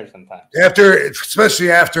together sometimes.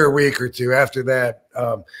 Especially after a week or two after that.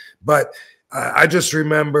 But I just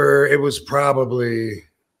remember it was probably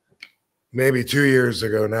maybe 2 years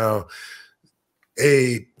ago now.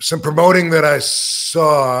 Some promoting that I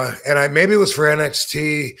saw, and maybe it was for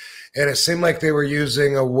NXT, and it seemed like they were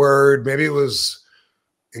using a word. Maybe it was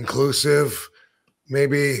inclusive,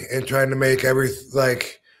 maybe, and trying to make everything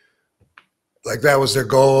like that was their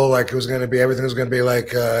goal. Like it was going to be, everything was going to be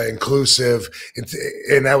like inclusive,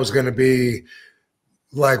 and that was going to be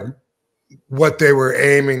like what they were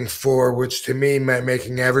aiming for, which to me meant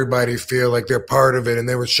making everybody feel like they're part of it. And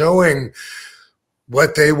they were showing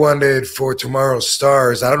what they wanted for tomorrow's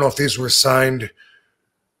stars. I don't know if these were signed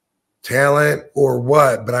talent or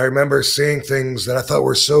what, but I remember seeing things that I thought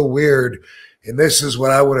were so weird. And this is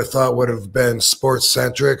what I would have thought would have been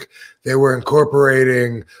sports-centric. They were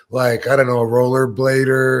incorporating, like, I don't know, a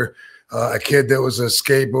rollerblader, a kid that was a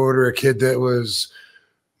skateboarder, a kid that was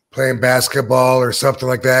playing basketball or something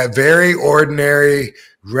like that. Very ordinary,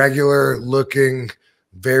 regular-looking,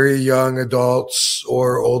 very young adults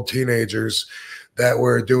or old teenagers that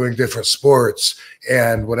were doing different sports.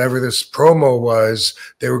 And whatever this promo was,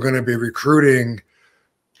 they were going to be recruiting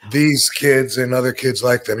these kids and other kids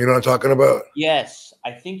like them. You know what I'm talking about? Yes.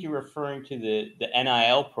 I think you're referring to the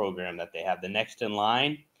NIL program that they have, the Next in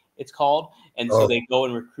Line, it's called. And so they go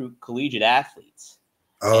and recruit collegiate athletes.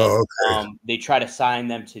 Oh, okay. They try to sign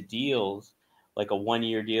them to deals, like a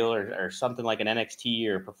 1-year deal or something like an NXT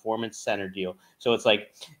or Performance Center deal. So it's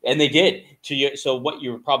like, and they did. So what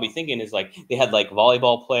you're probably thinking is like they had like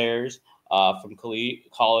volleyball players from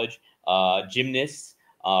college, gymnasts,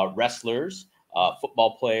 wrestlers,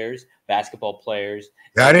 football players, basketball players.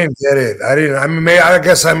 Yeah, I didn't get it. I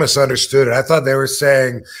guess I misunderstood it. I thought they were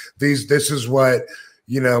saying this is what,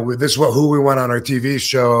 this is who we want on our TV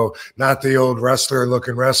show, not the old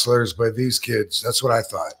wrestler-looking wrestlers, but these kids. That's what I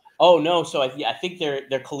thought. Oh no! So I think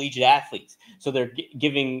they're collegiate athletes. So they're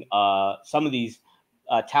giving some of these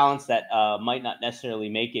talents that might not necessarily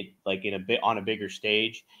make it like on a bigger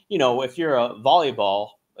stage. You know, if you're a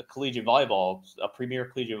collegiate volleyball, a premier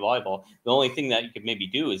collegiate volleyball, the only thing that you could maybe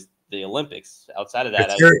do is the Olympics. Outside of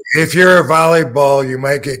that, if you're a volleyball, you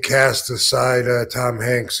might get cast aside Tom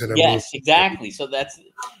Hanks in a movie. Yes, exactly. So that's,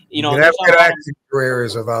 you know, that acting career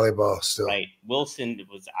is a volleyball still. Right. Wilson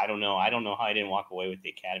was, I don't know how I didn't walk away with the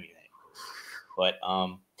Academy thing. But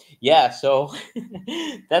yeah, so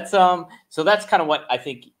that's kind of what I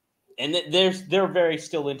think, and they're very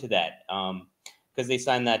still into that because they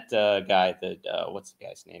signed that guy, what's the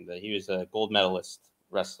guy's name? He was a gold medalist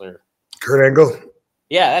wrestler. Kurt Angle.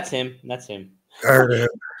 Yeah, that's him. I heard of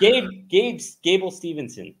him. Gable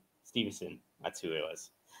Stevenson. That's who it was.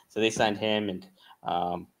 So they signed him, and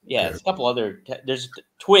it's a couple other. There's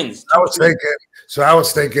twins. I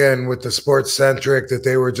was thinking with the sports-centric that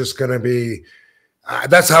they were just going to be.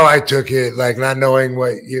 That's how I took it, like not knowing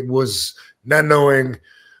what it was, not knowing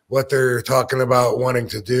what they're talking about wanting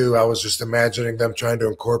to do. I was just imagining them trying to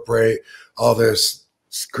incorporate all this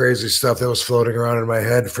crazy stuff that was floating around in my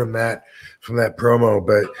head from that promo.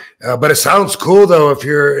 But it sounds cool though if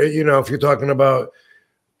you're talking about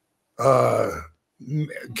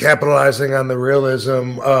capitalizing on the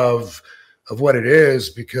realism of what it is,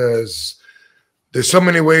 because there's so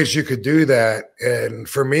many ways you could do that. And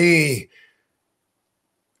for me,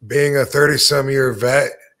 being a 30-some-year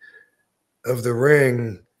vet of the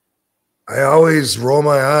ring, I always roll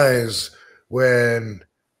my eyes when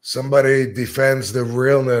somebody defends the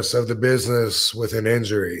realness of the business with an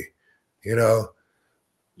injury. You know,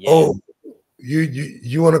 oh,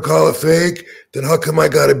 you want to call it fake? Then how come I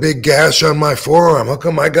got a big gash on my forearm? How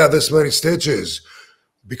come I got this many stitches?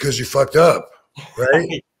 Because you fucked up,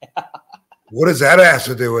 right? What does that have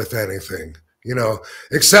to do with anything? You know,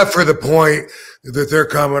 except for the point that they're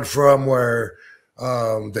coming from where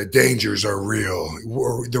the dangers are real,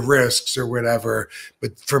 or the risks or whatever.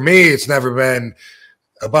 But for me, it's never been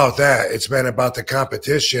about that. It's been about the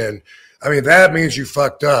competition. I mean, that means you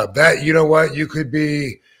fucked up. That, you know what? You could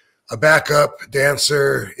be a backup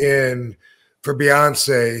dancer for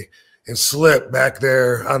Beyonce and slip back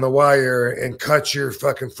there on the wire and cut your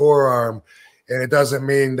fucking forearm. And it doesn't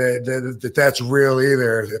mean that that's real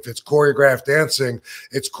either. If it's choreographed dancing,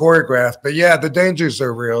 it's choreographed. But yeah, the dangers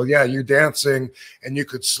are real. Yeah, you're dancing and you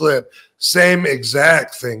could slip. Same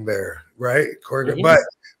exact thing there, right?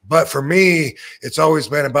 But for me, it's always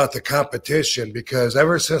been about the competition, because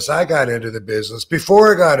ever since I got into the business,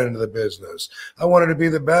 before I got into the business, I wanted to be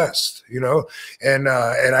the best, you know? And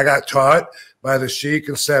I got taught by the Sheik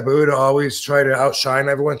and Sabu to always try to outshine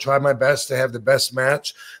everyone, try my best to have the best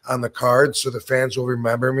match on the card so the fans will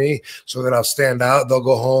remember me, so that I'll stand out. They'll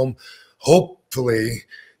go home, hopefully,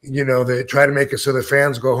 you know, they try to make it so the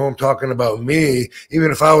fans go home talking about me,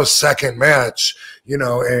 even if I was second match, you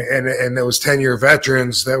know, and there was 10-year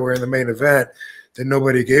veterans that were in the main event that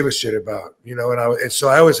nobody gave a shit about, you know, and so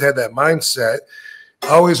I always had that mindset. I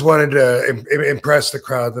always wanted to impress the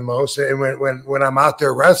crowd the most. And when I'm out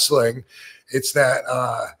there wrestling, it's that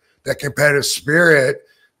competitive spirit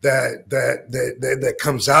that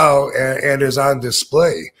comes out and is on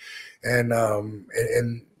display. And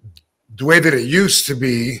the way that it used to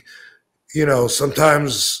be, you know,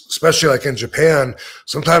 sometimes, especially like in Japan,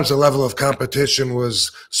 sometimes the level of competition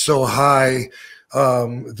was so high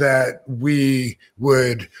that we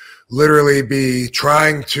would literally be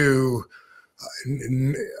trying to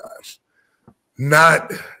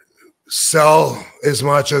not sell as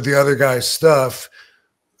much of the other guy's stuff.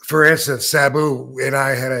 For instance, Sabu and I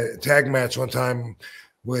had a tag match one time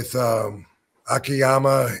with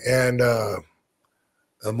Akiyama and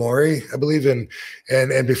Amori, I believe, and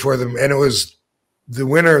before them, and it was the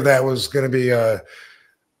winner of that was going to be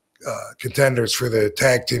contenders for the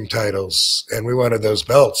tag team titles, and we wanted those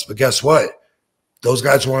belts. But guess what? Those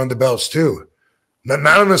guys wanted the belts too. Not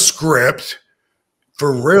on the script,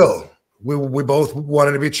 for real. We both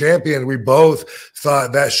wanted to be champion. We both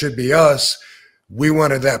thought that should be us. We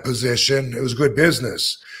wanted that position. It was good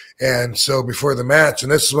business. And so before the match,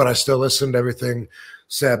 and this is when I still listened to everything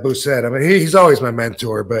Sabu said. I mean, he's always my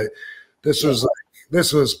mentor, but this was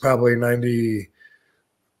probably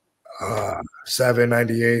 97,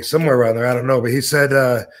 98, somewhere around there. I don't know, but he said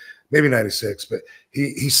maybe 96. But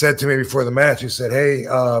he said to me before the match, he said, "Hey,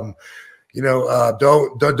 you know,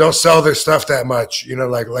 don't sell their stuff that much. You know,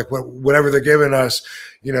 like whatever they're giving us,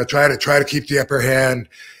 you know, try to keep the upper hand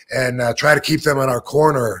and try to keep them in our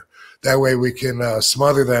corner. That way we can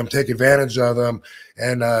smother them, take advantage of them,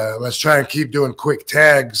 and let's try and keep doing quick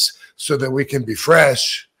tags so that we can be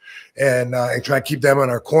fresh and try to keep them in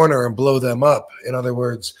our corner and blow them up. In other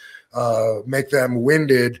words, make them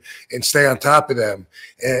winded and stay on top of them.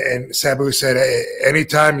 And Sabu said, hey,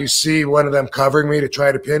 anytime you see one of them covering me to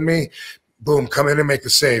try to pin me, boom, come in and make the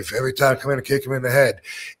save. Every time, come in and kick him in the head.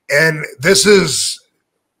 And this is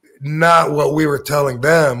not what we were telling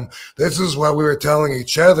them. This is what we were telling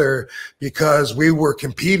each other, because we were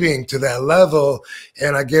competing to that level.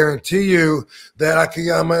 And I guarantee you that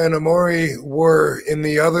Akiyama and Omori were in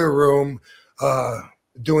the other room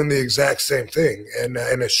doing the exact same thing. And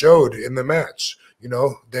it showed in the match. You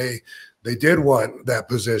know, they did want that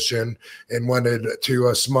position and wanted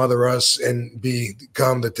to smother us and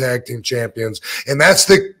become the tag team champions. And that's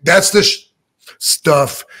the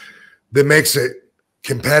stuff that makes it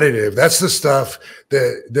competitive. That's the stuff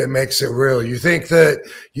that makes it real. You think that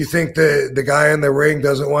the guy in the ring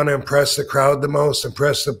doesn't want to impress the crowd the most,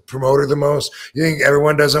 impress the promoter the most? You think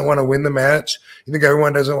everyone doesn't want to win the match? You think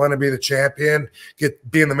everyone doesn't want to be the champion,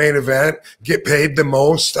 be in the main event, get paid the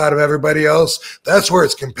most out of everybody else? That's where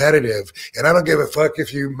it's competitive. And I don't give a fuck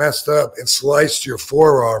if you messed up and sliced your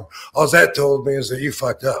forearm. All that told me is that you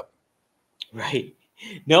fucked up. Right.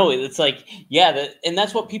 No, it's like, yeah, and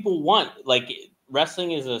that's what people want. Like,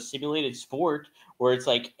 wrestling is a simulated sport where it's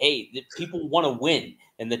like, hey, people want to win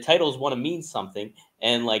and the titles want to mean something.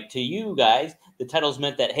 And like, to you guys, the titles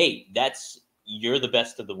meant that, hey, you're the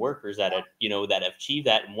best of the workers that have achieved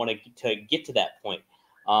that and want to get to that point.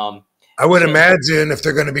 I would imagine if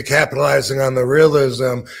they're going to be capitalizing on the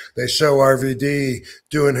realism, they show RVD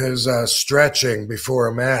doing his stretching before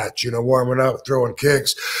a match, warming up, throwing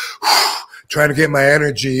kicks, trying to get my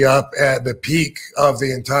energy up at the peak of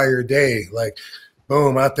the entire day. Like,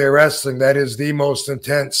 boom, out there wrestling, that is the most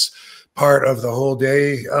intense part of the whole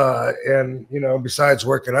day. And, besides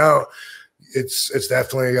working out, it's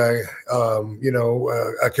definitely a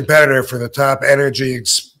competitor for the top energy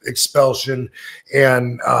expulsion.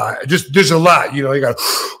 And just there's a lot, you got,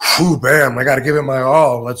 bam, I got to give it my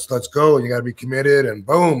all. Let's go. You got to be committed, and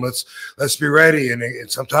boom, let's be ready.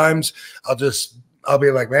 And sometimes I'll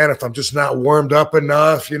be like, man, if I'm just not warmed up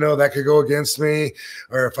enough, that could go against me.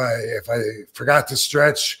 Or if I forgot to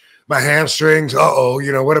stretch my hamstrings,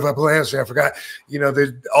 what if I pull a hamstring? I forgot,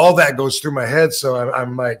 all that goes through my head. So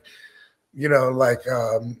I'm like, I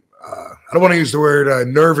don't want to use the word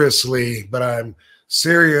nervously, but I'm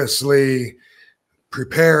seriously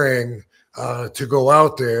preparing to go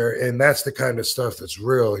out there. And that's the kind of stuff that's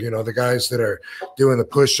real. The guys that are doing the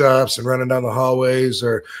push-ups and running down the hallways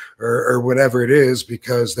or whatever it is,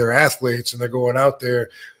 because they're athletes and they're going out there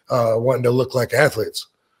wanting to look like athletes.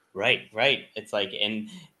 Right. It's like, and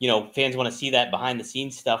fans want to see that behind the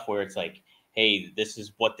scenes stuff where it's like, hey, this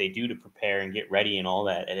is what they do to prepare and get ready and all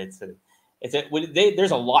that. And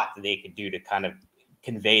there's a lot that they could do to kind of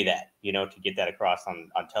convey that, to get that across on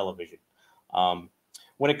television.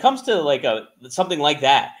 When it comes to like something like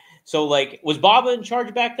that, so like, was Baba in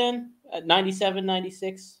charge back then at 97,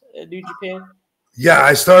 96 at New Japan? Yeah,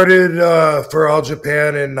 I started for All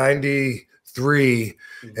Japan in 93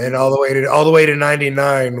 and all the way to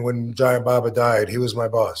 99 when Giant Baba died. He was my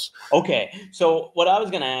boss. Okay, so what I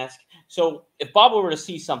was going to ask, so if Baba were to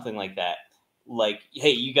see something like that, like,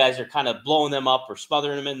 hey, you guys are kind of blowing them up or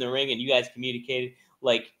smothering them in the ring and you guys communicated,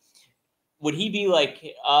 like, would he be like,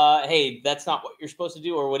 hey, that's not what you're supposed to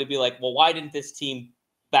do? Or would it be like, well, why didn't this team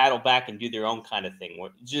battle back and do their own kind of thing?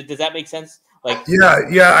 Does that make sense? Like,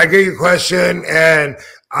 yeah, I get your question. And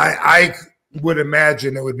I would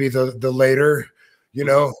imagine it would be the later,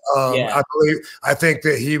 I think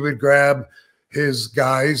that he would grab his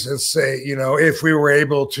guys and say, if we were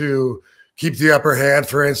able to keep the upper hand,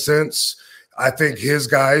 for instance, I think his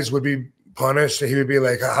guys would be punished, and he would be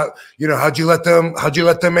like, how'd you let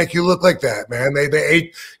them make you look like that, man? They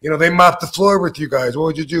ate, they mopped the floor with you guys. What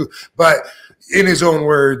would you do? But in his own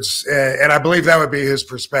words, and I believe that would be his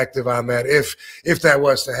perspective on that if that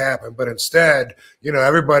was to happen. But instead,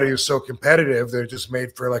 everybody is so competitive, they're just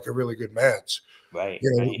made for like a really good match. Right.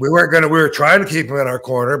 We were trying to keep them in our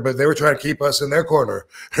corner, but they were trying to keep us in their corner.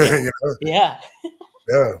 Yeah.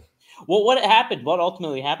 Yeah. Well, what happened? What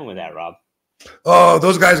ultimately happened with that, Rob? Oh,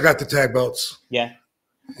 those guys got the tag belts. Yeah.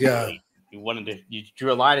 Yeah. You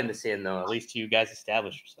drew a line in the sand, though. At least you guys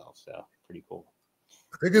established yourselves. So pretty cool.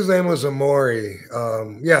 I think his name was Omori.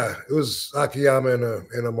 Yeah, it was Akiyama and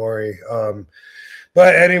Omori.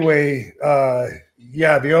 But anyway,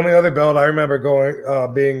 yeah, the only other belt I remember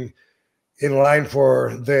being in line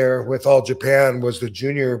for there with All Japan was the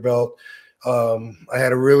junior belt. I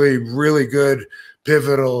had a really, really good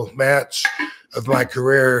pivotal match of my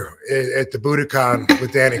career at the Budokan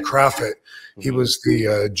with Danny Crockett. He was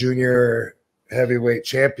the junior heavyweight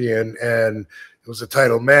champion, and it was a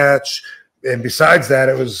title match. And besides that,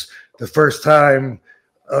 it was the first time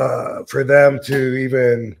for them to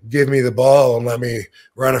even give me the ball and let me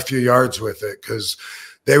run a few yards with it, because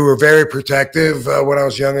they were very protective when I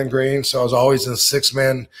was young and green. So I was always in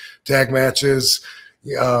 6-man tag matches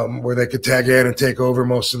where they could tag in and take over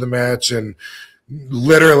most of the match. And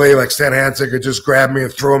literally, like, Stan Hansen could just grab me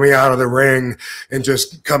and throw me out of the ring and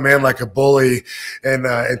just come in like a bully and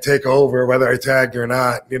take over, whether I tagged or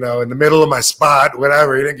not, in the middle of my spot,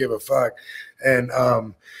 whatever. He didn't give a fuck. And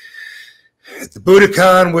the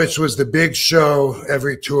Budokan, which was the big show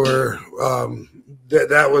every tour,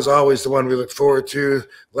 that was always the one we looked forward to.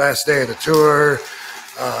 Last day of the tour,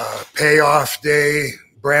 payoff day,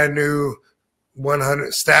 brand new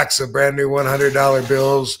 100 stacks of brand new $100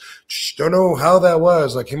 bills. Don't know how that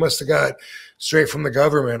was. Like, he must have got straight from the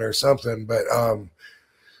government or something. But I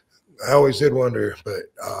always did wonder. But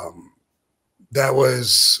that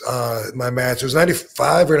was my match. It was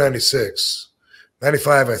 95 or 96.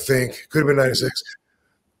 95, I think. Could have been 96.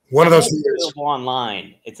 One of those years. Available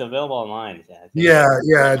online. It's available online. Yeah,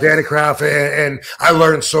 Danny Croft, and I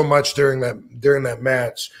learned so much during that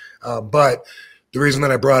match. But the reason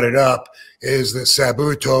that I brought it up is that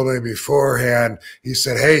Sabu told me beforehand. He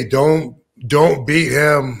said, "Hey, don't beat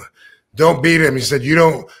him. Don't beat him." He said, "You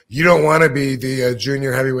don't want to be the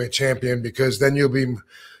junior heavyweight champion, because then you'll be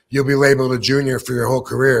labeled a junior for your whole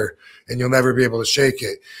career, and you'll never be able to shake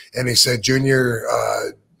it." And he said, juniors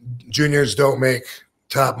don't make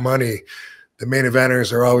top money. The main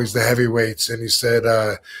eventers are always the heavyweights. And he said,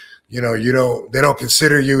 they don't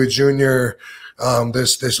consider you a junior.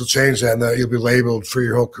 This will change that, and that you'll be labeled for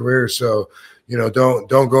your whole career. So, don't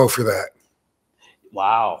go for that.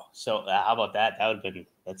 Wow. So how about that?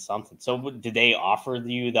 That's something. So did they offer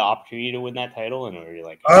you the opportunity to win that title, and were you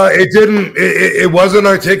like, it didn't, it wasn't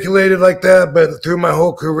articulated like that, but through my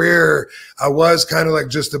whole career, I was kind of like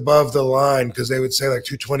just above the line, because they would say like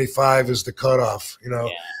 225 is the cutoff, Yeah.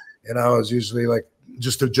 And I was usually like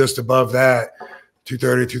just above that,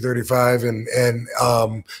 230, 235. And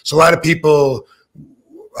so a lot of people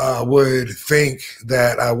would think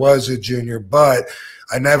that I was a junior, but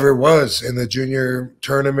I never was in the junior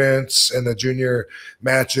tournaments and the junior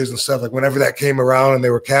matches and stuff. Like, whenever that came around and they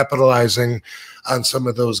were capitalizing on some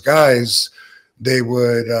of those guys, they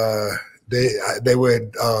would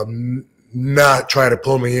not try to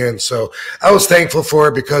pull me in. So I was thankful for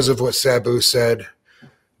it because of what Sabu said.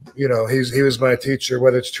 He was my teacher,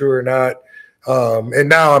 whether it's true or not. And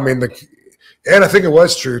now, I mean, and I think it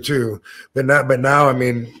was true too, but now, I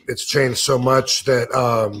mean, it's changed so much that,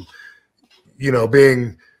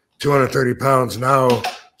 being 230 pounds now,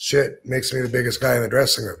 shit, makes me the biggest guy in the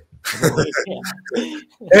dressing room.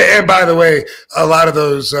 and by the way, a lot of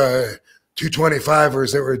those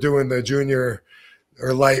 225ers that were doing the junior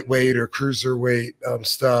or lightweight or cruiserweight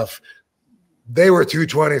stuff, they were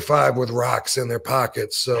 225 with rocks in their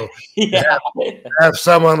pockets. So have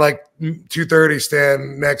someone like 230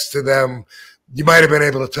 stand next to them, you might have been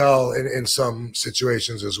able to tell in some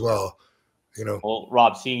situations as well. Well,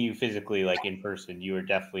 Rob, seeing you physically, like in person, you were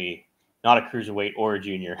definitely not a cruiserweight or a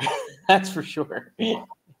junior. That's for sure.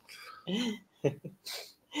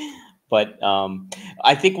 But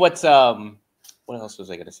I think what else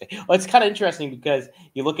was I going to say? Well, it's kind of interesting because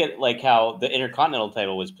you look at like how the Intercontinental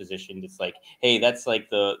title was positioned. It's like, hey, that's like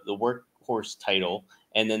the workhorse title.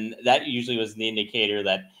 And then that usually was the indicator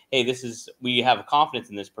that, hey, we have confidence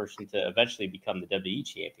in this person to eventually become the WWE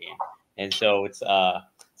champion. And so it's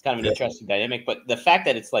kind of an interesting dynamic. But the fact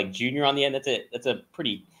that it's like junior on the end, that's a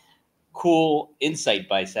pretty cool insight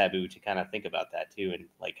by Sabu to kind of think about that too, and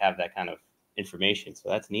like have that kind of information. So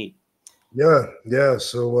that's neat. Yeah.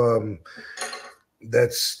 So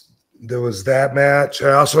there was that match.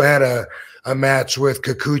 I also had a match with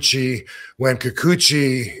Kikuchi when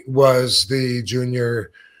Kikuchi was the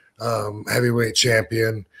junior heavyweight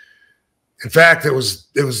champion. In fact, it was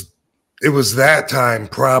that time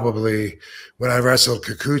probably when I wrestled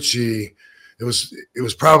Kikuchi. It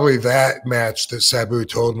was probably that match that Sabu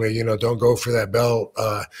told me, don't go for that belt.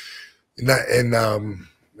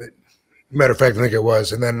 Matter of fact, I think it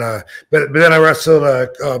was. And then, but then I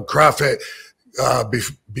wrestled Crawford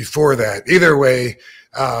before that. Either way,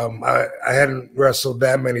 I hadn't wrestled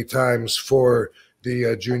that many times for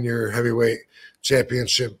the junior heavyweight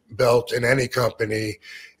championship belt in any company.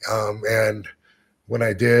 And when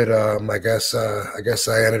I did, I guess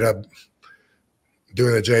I ended up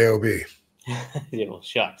doing a job. Yeah, well,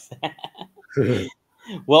 shucks.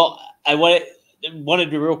 Well, I wanted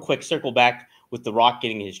to real quick circle back with The Rock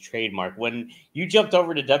getting his trademark. When you jumped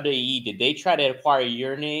over to WWE, did they try to acquire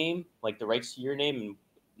your name, like the rights to your name,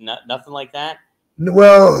 and nothing like that?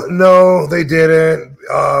 Well, no, they didn't.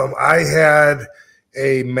 I had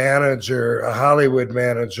a manager, a Hollywood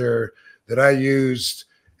manager that I used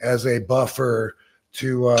as a buffer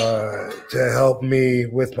to help me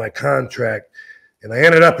with my contract, and I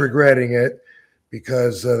ended up regretting it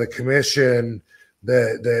because the commission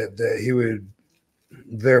that he would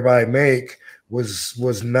thereby make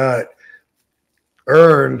was not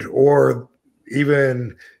earned, or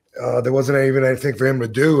even there wasn't even anything for him to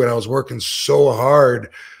do, and I was working so hard.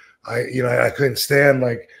 I couldn't stand,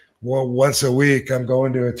 like, well, once a week I'm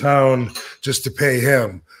going to a town just to pay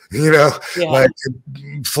him, like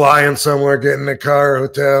flying somewhere, getting in a car,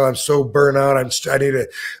 hotel. I'm so burnt out. I need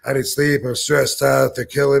sleep. I'm stressed out. They're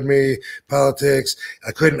killing me. Politics.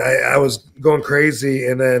 I was going crazy.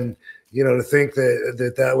 And then, to think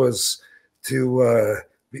that was to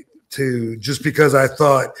just because I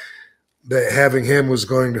thought that having him was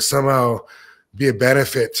going to somehow be a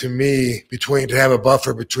benefit to me, to have a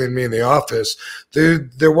buffer between me and the office.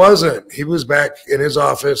 There wasn't. He was back in his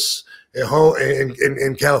office at home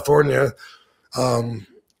in California,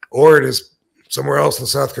 or it is somewhere else in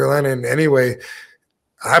South Carolina. And anyway,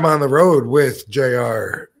 I'm on the road with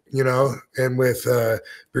JR, and with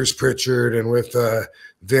Bruce Pritchard and with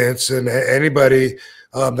Vince and anybody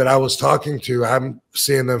that I was talking to. I'm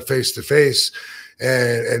seeing them face to face.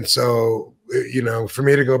 And so, for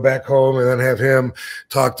me to go back home and then have him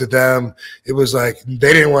talk to them, it was like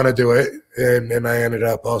they didn't want to do it. And I ended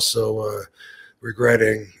up also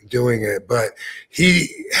regretting doing it. But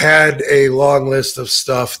he had a long list of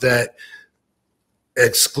stuff that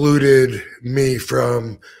excluded me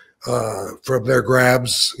from their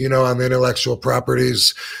grabs, on the intellectual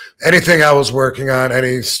properties, anything I was working on,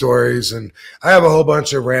 any stories. And I have a whole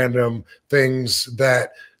bunch of random things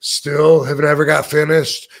that still have never got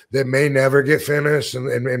finished, that may never get finished, and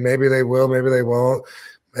maybe they will, maybe they won't,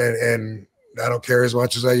 and I don't care as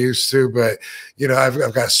much as I used to. But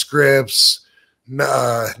I've got scripts,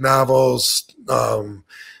 novels.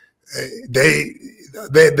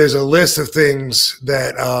 There's a list of things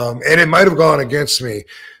that, and it might have gone against me,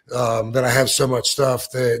 that I have so much stuff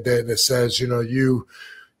that says, you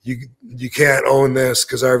can't own this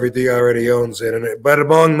because RVD already owns it. But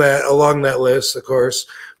along that list, of course,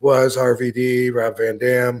 was RVD, Rob Van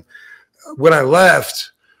Dam. When I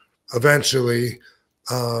left, eventually,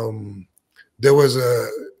 there was a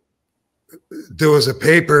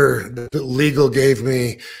paper that legal gave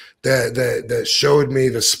me that showed me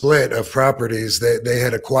the split of properties that they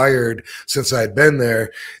had acquired since I'd been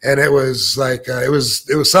there, and it was like it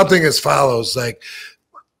was something as follows: like,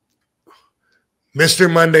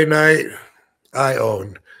 Mr. Monday Night, I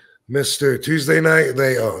own. Mr. Tuesday Night,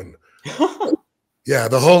 they own. Yeah,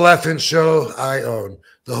 the whole effing show, I own.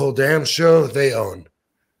 The whole damn show, they own.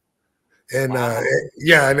 And wow.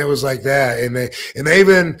 And it was like that. And they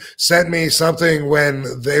even sent me something when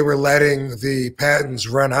they were letting the patents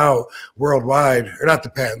run out worldwide, or not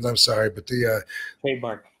the patents, I'm sorry, but the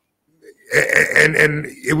trademark.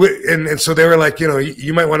 And so they were like,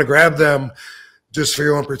 you might want to grab them just for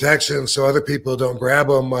your own protection, so other people don't grab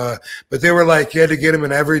them. But they were like, you had to get them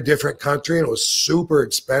in every different country, and it was super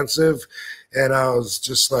expensive. And I was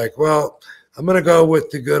just like, well, I'm gonna go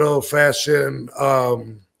with the good old fashioned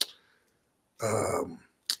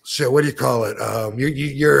shit. What do you call it?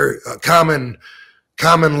 You're a common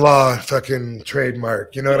law fucking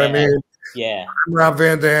trademark. You know what I mean? Yeah. I'm Rob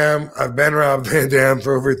Van Dam. I've been Rob Van Dam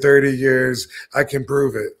for over 30 years. I can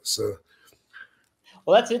prove it. So.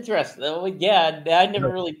 Well, that's interesting. Yeah, I never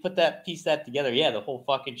really pieced that together. Yeah, the whole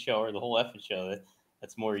fucking show, or the whole effing show.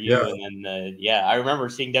 That's more you. Yeah. And then, I remember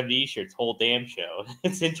seeing WWE shirts, whole damn show.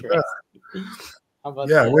 It's interesting. Yeah. How about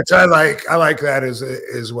that? Which I like. I like that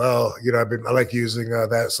as well. I like using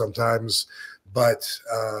that sometimes, but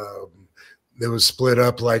it was split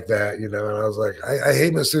up like that, and I was like, I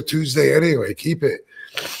hate Mr. Tuesday anyway. Keep it.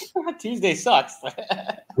 Tuesday sucks.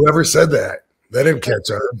 Whoever said that didn't catch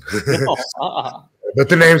on. But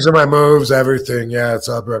the names of my moves, everything, it's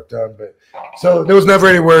all broke down. But so there was never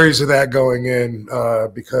any worries of that going in,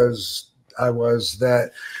 because I was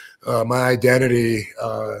that my identity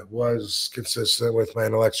was consistent with my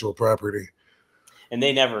intellectual property. And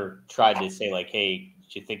they never tried to say like, hey,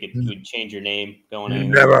 do you think it would change your name going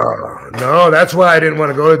in? Never. No, that's why I didn't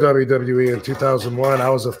want to go to WWE in 2001. I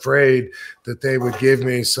was afraid that they would give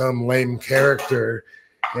me some lame character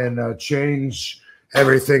and change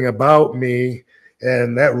everything about me.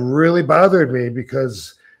 And that really bothered me,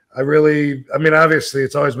 because obviously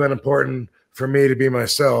it's always been important for me to be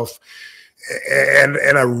myself. And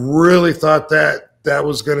I really thought that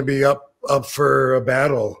was going to be up for a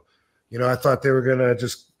battle. I thought they were going to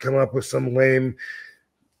just come up with some lame,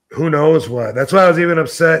 who knows what. That's why I was even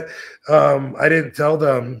upset. I didn't tell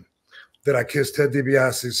them that I kissed Ted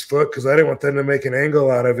DiBiase's foot because I didn't want them to make an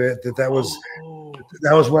angle out of it. That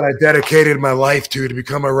was what I dedicated my life to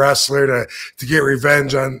become a wrestler, to get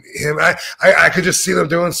revenge on him. I could just see them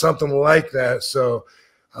doing something like that. So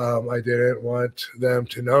I didn't want them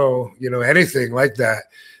to know, anything like that.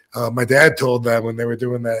 My dad told them when they were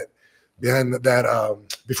doing that behind that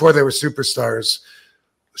before they were superstars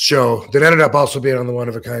show that ended up also being on the One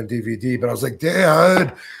of a Kind DVD. But I was like,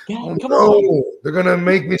 Dad, they're gonna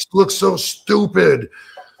make me look so stupid.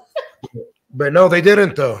 But no, they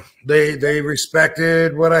didn't though. They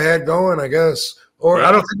respected what I had going, I guess. Or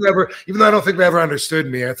I don't think they ever, even though I don't think they ever understood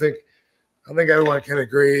me. I think everyone can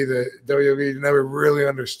agree that WWE never really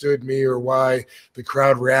understood me or why the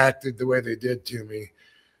crowd reacted the way they did to me.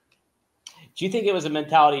 Do you think it was a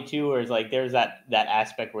mentality too, or is like there's that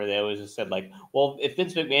aspect where they always just said like, well, if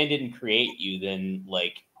Vince McMahon didn't create you, then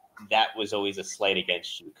like that was always a slight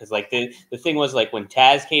against you? Because like the thing was like when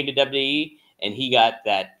Taz came to WWE and he got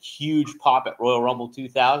that huge pop at Royal Rumble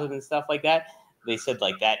 2000 and stuff like that, they said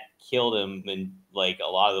like that killed him in like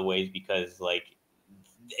a lot of the ways because like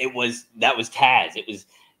that was Taz. It was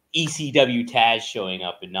ECW Taz showing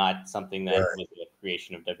up and not something that was a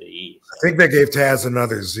creation of WWE. So. I think they gave Taz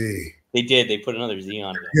another Z. They did. They put another Z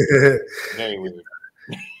on it. Very weird.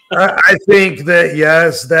 I think that,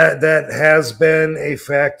 yes, that has been a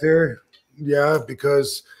factor. Yeah,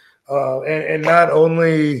 because and not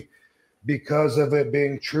only because of it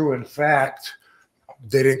being true in fact,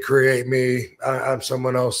 they didn't create me. I'm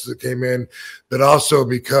someone else that came in, but also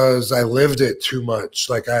because I lived it too much.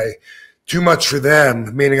 Like too much for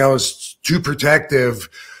them, meaning I was too protective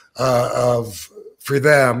for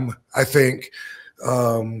them, I think.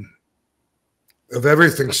 Of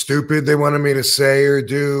everything stupid they wanted me to say or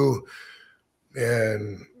do.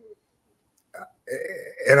 And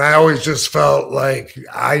I always just felt like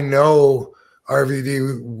I know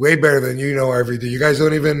RVD way better than you know RVD. You guys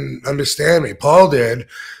don't even understand me. Paul did.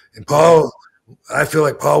 And I feel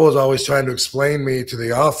like Paul was always trying to explain me to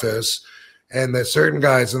the office, and that certain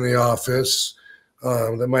guys in the office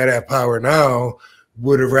that might have power now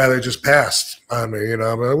would have rather just passed on me.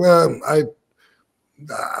 I'm like, well,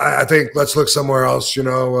 I think let's look somewhere else, and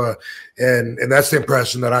that's the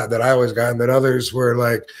impression that I always got, and that others were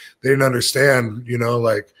like they didn't understand,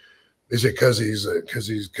 like is it because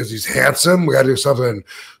he's handsome? We got to do some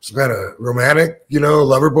kind of romantic,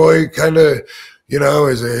 lover boy kind of,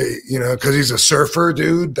 is it because he's a surfer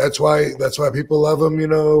dude? That's why people love him,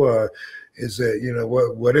 is it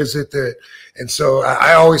what is it that? And so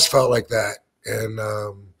I always felt like that, and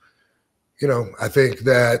I think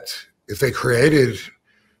that if they created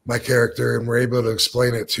my character and were able to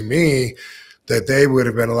explain it to me, that they would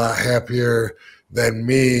have been a lot happier than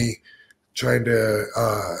me trying to,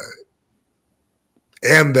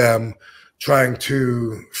 and them trying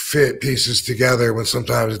to fit pieces together when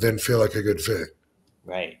sometimes it didn't feel like a good fit.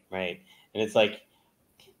 Right. And it's like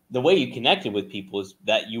the way you connected with people is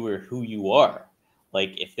that you were who you are.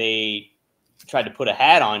 Like if they tried to put a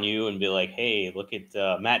hat on you and be like, hey, look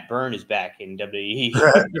at Matt Byrne is back in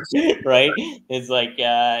WWE, right? It's like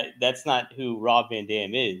that's not who Rob Van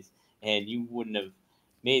Dam is, and you wouldn't have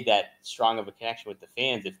made that strong of a connection with the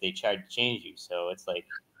fans if they tried to change you. So it's like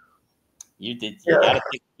you gotta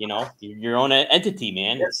think, you're your own entity,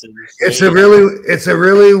 man. It's a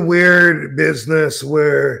really weird business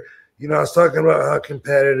where I was talking about how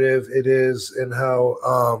competitive it is and how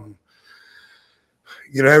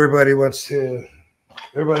everybody wants to win.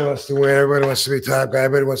 Everybody wants to be top guy.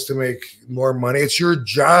 Everybody wants to make more money. It's your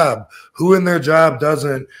job. Who in their job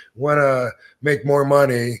doesn't want to make more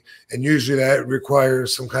money? And usually that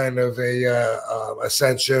requires some kind of a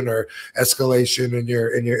ascension or escalation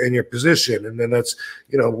in your position. And then that's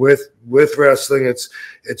with wrestling,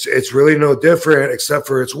 it's really no different, except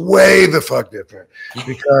for it's way the fuck different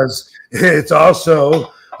because it's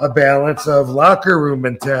also a balance of locker room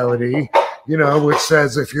mentality. Which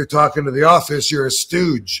says if you're talking to the office, you're a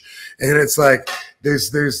stooge. And it's like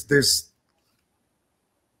there's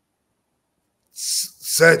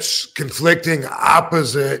such conflicting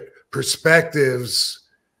opposite perspectives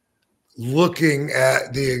looking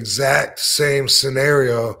at the exact same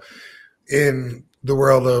scenario in the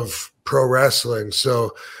world of pro wrestling.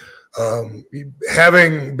 So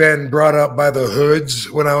having been brought up by the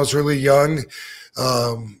Hoods when I was really young,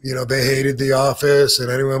 they hated the office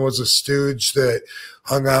and anyone was a stooge that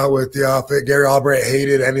hung out with the office. Gary Albright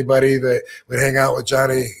hated anybody that would hang out with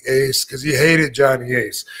Johnny Ace because he hated Johnny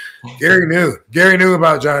Ace. Gary knew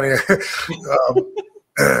about Johnny,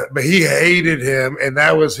 but he hated him, and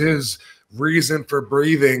that was his reason for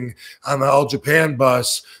breathing on the All Japan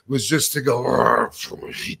bus was just to go, I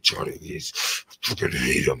hate Johnny. He's fucking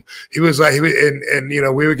hate him. He was like, and you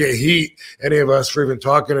know, we would get heat, any of us, for even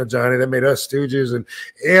talking to Johnny. That made us stooges,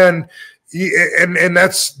 and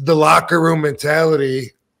that's the locker room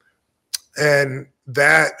mentality, and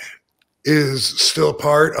that is still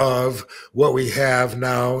part of what we have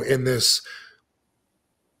now in this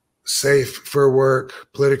safe for work,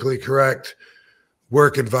 politically correct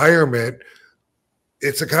work environment.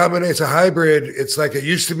 It's a combination, it's a hybrid. It's like it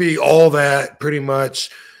used to be all that pretty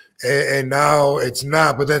much, and now it's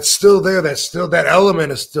not, but that's still there. That's still, that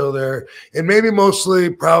element is still there. And maybe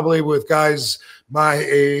mostly probably with guys my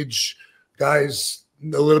age, guys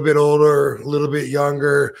a little bit older, a little bit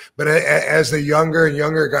younger, but as the younger and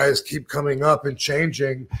younger guys keep coming up and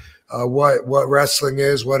changing what wrestling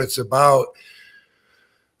is, what it's about,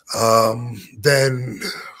 then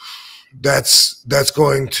that's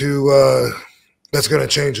going to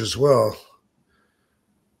change as well.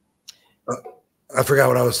 I forgot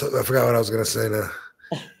what I was going to say now.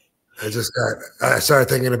 I started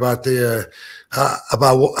thinking about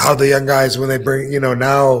about how the young guys, when they bring, you know,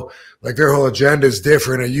 now, like, their whole agenda is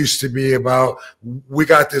different. It used to be about, we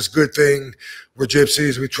got this good thing, we're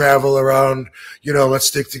gypsies, we travel around, you know, let's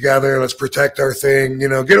stick together, let's protect our thing, you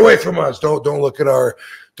know, get away from us, don't look at our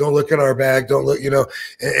bag, don't look, you know,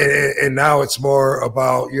 and now it's more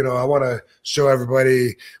about, you know, I want to show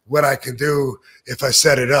everybody what I can do if I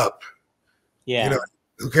set it up. Yeah. You know,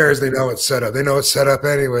 who cares? They know it's set up. They know it's set up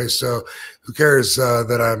anyway. So who cares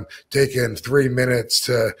that I'm taking 3 minutes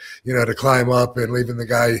to climb up and leaving the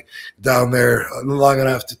guy down there long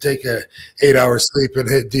enough to take a 8-hour sleep and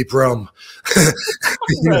hit deep rum.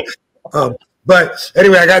 Right. But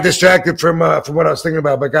anyway, I got distracted from what I was thinking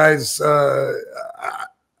about. But guys, I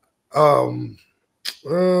know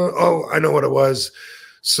what it was.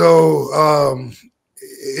 So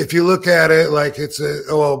if you look at it like it's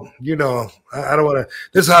I don't want to,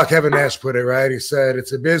 this is how Kevin Nash put it, right? He said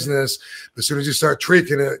it's a business, but as soon as you start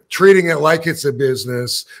treating it like it's a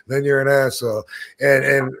business, then you're an asshole.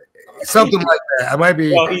 And something like that. I might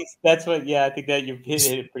be. Well, that's what. Yeah, I think that you've hit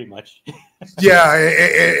it pretty much. Yeah,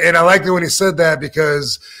 and I liked it when he said that,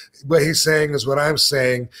 because what he's saying is what I'm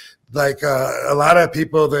saying. Like a lot of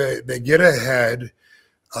people that get ahead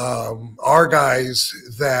are guys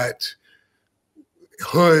that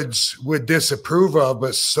hoods would disapprove of,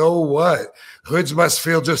 but so what? Hoods must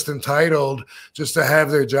feel just entitled just to have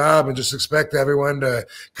their job and just expect everyone to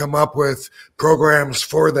come up with programs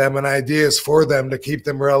for them and ideas for them to keep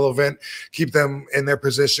them relevant, keep them in their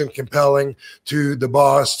position, compelling to the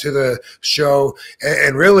boss, to the show.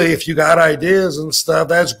 And really, if you got ideas and stuff,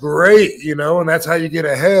 that's great, and that's how you get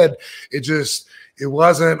ahead. It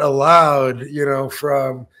wasn't allowed,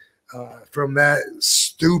 from that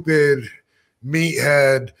stupid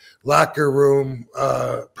meathead locker room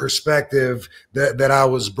perspective that I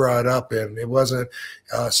was brought up in. It wasn't.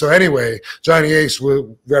 So anyway, Johnny Ace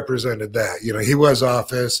represented that. He was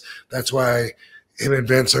office. That's why him and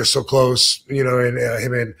Vince are so close. And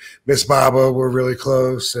him and Miss Baba were really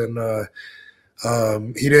close. And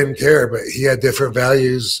he didn't care, but he had different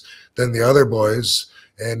values than the other boys.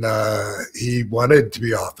 And he wanted to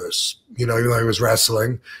be office, even though he was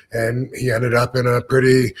wrestling, and he ended up in a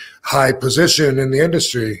pretty high position in the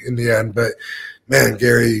industry in the end. But man,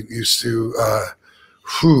 Gary used to,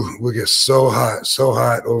 would get so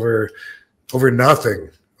hot over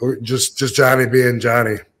nothing, just Johnny being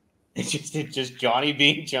Johnny. It's just Johnny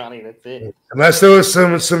being Johnny. That's it. Unless there was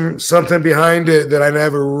something behind it that I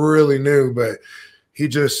never really knew, but he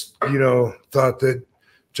just, thought that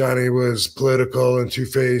Johnny was political and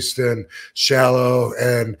two-faced and shallow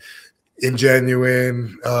and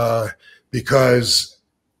ingenuine because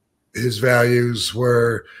his values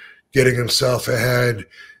were getting himself ahead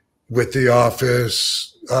with the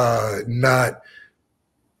office, not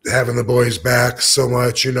having the boys back so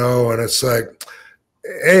much, and it's like,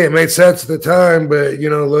 hey, it made sense at the time, but,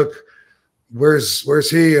 look, where's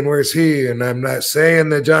he and where's he? And I'm not saying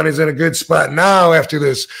that Johnny's in a good spot now after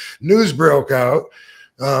this news broke out.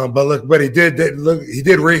 But look, what he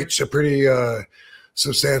did reach a pretty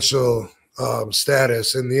substantial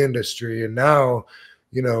status in the industry, and now,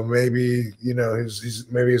 maybe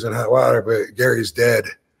he's in hot water, but Gary's dead.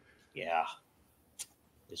 Yeah,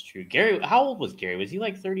 it's true. Gary, how old was Gary? Was he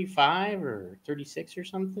like 35 or 36 or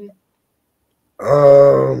something?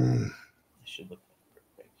 I should look.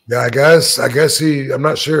 Yeah, I guess he. I'm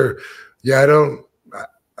not sure. Yeah,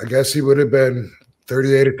 I guess he would have been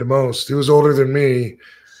 38 at the most. He was older than me.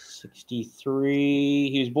 63.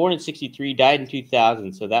 He was born in 63, died in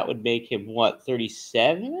 2000. So that would make him what,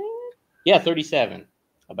 37? Yeah, 37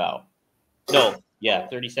 about. No, yeah,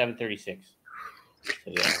 37, 36. So,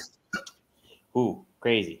 yeah. Ooh,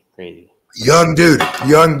 crazy. Young dude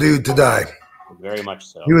to die. Very much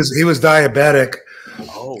so. He was diabetic.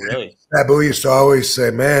 Oh, really? Sabu used to always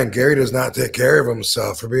say, man, Gary does not take care of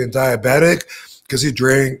himself for being diabetic because he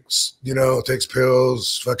drinks, takes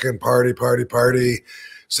pills, fucking party,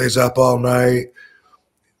 stays up all night.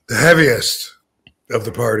 The heaviest of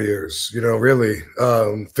the partiers, really,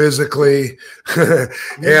 physically.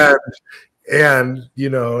 And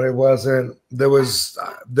it wasn't, there was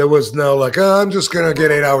no like, oh, I'm just going to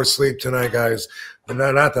get 8 hours sleep tonight, guys. But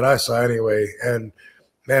not that I saw anyway. And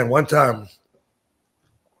man, one time,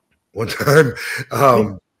 we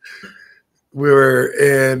were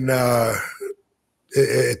in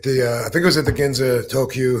at the I think it was at the Ginza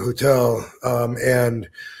Tokyo Hotel, and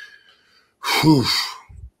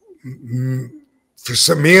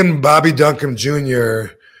me and Bobby Duncan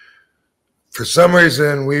Jr., for some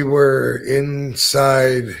reason we were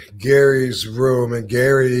inside Gary's room, and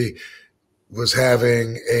Gary was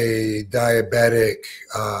having a diabetic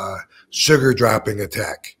sugar dropping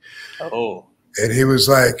attack. Oh. And he was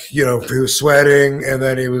like, he was sweating, and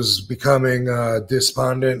then he was becoming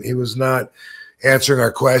despondent. He was not answering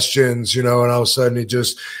our questions, and all of a sudden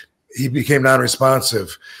he became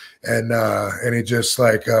non-responsive. And he just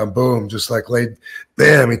like, boom, just like laid,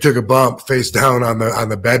 bam, he took a bump face down on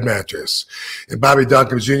the bed mattress. And Bobby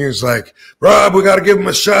Duncan Jr. was like, Rob, we got to give him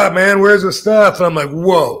a shot, man. Where's the stuff? And I'm like,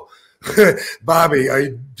 whoa. Bobby, are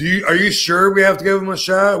you sure we have to give him a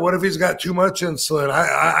shot? What if he's got too much insulin?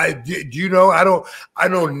 Do you know? I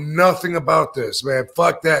know nothing about this, man.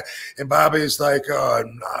 Fuck that. And Bobby's like,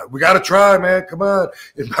 we got to try, man. Come on.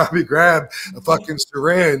 And Bobby grabbed a fucking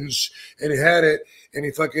syringe, and he had it, and he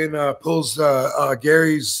fucking pulls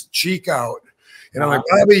Gary's cheek out. And I'm like,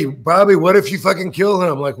 Bobby, what if you fucking kill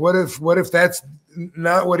him? Like, what if that's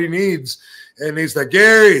not what he needs? And he's like,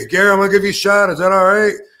 Gary, I'm gonna give you a shot. Is that all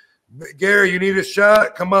right? Gary, you need a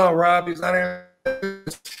shot? Come on, Rob. He's not in.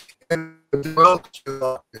 And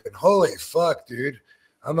holy fuck, dude.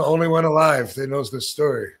 I'm the only one alive that knows this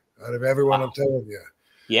story out of everyone I'm telling you.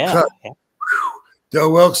 Yeah.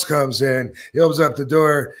 Del Wilkes comes in. He opens up the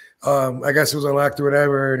door. I guess it was unlocked or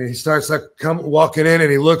whatever. And he starts like walking in, and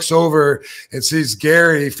he looks over and sees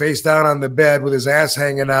Gary face down on the bed with his ass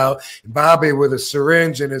hanging out, and Bobby with a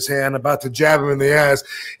syringe in his hand about to jab him in the ass.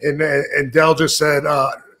 And Del just said,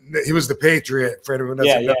 he was the Patriot for anyone that's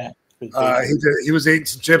he was eating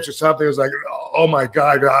some chips or something. He was like, oh my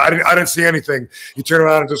God, I didn't see anything. He turned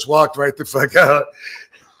around and just walked right the fuck out.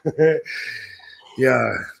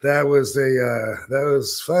 Yeah, that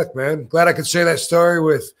was fuck, man. Glad I could share that story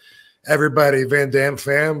with everybody, Van Dam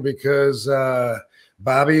fam, because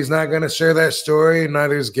Bobby's not going to share that story.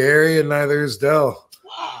 Neither is Gary, and neither is Del.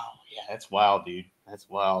 Wow. Yeah, that's wild, dude. That's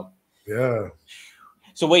wild. Yeah.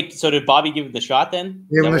 So wait, did Bobby give it the shot then?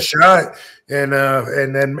 Give him a shot, and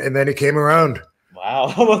then he came around. Wow,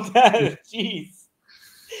 how about that? Jeez.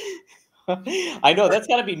 I know that's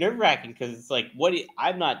got to be nerve-wracking because it's like,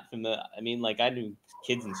 I'm not familiar. I mean, like I knew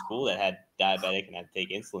kids in school that had diabetic and had to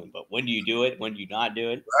take insulin, but when do you do it? When do you not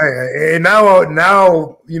do it? Right. And now I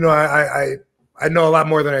know a lot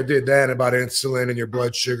more than I did then about insulin and your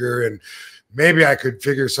blood sugar, and maybe I could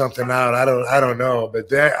figure something out. I don't know,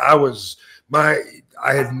 but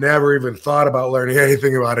I had never even thought about learning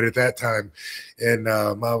anything about it at that time. And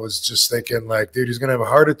I was just thinking like, dude, he's going to have a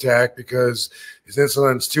heart attack because his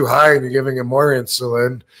insulin's too high and you're giving him more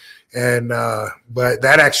insulin. And but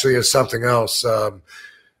that actually is something else.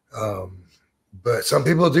 But some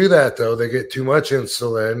people do that, though. They get too much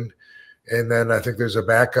insulin. And then I think there's a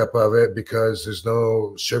backup of it because there's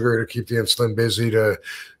no sugar to keep the insulin busy it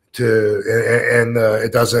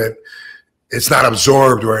doesn't, it's not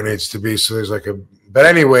absorbed where it needs to be. So there's like but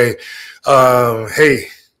anyway, hey,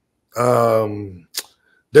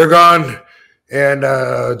 they're gone, and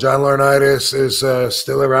John Laurinaitis is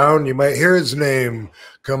still around. You might hear his name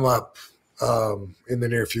come up in the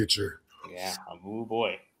near future. Yeah, oh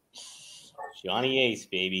boy, Johnny Ace,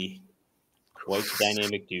 baby, quite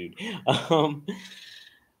dynamic dude.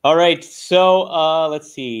 All right, so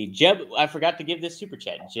let's see. Jeb, I forgot to give this super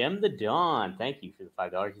chat. Jem the Dawn, thank you for the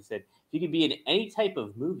 $5. He said, if you could be in any type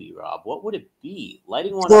of movie, Rob, what would it be?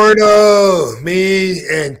 Lighting one Porno, me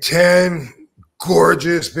and 10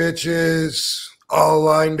 gorgeous bitches all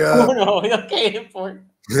lined up. Porno, okay, important.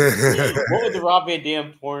 What would the Rob Van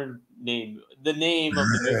Dam porn name? The name of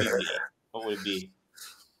the movie be? What would it be?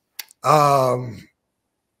 Trying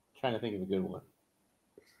to think of a good one.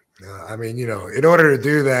 I mean, in order to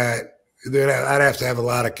do that, then I'd have to have a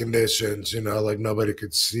lot of conditions. Like nobody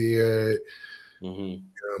could see it.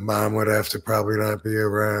 Mom would have to probably not be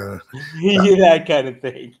around. That kind of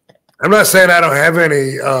thing. I'm not saying I don't have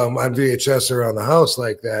any on VHS around the house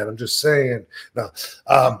like that. I'm just saying, no.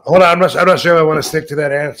 Hold on, I'm not sure if I want to stick to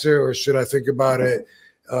that answer, or should I think about it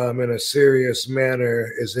in a serious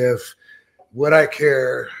manner, as if would I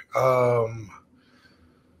care?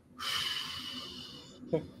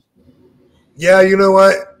 Yeah, you know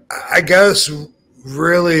what? I guess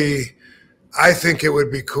really, I think it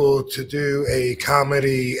would be cool to do a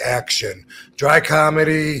comedy action, dry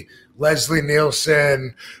comedy, Leslie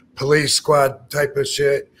Nielsen, Police Squad type of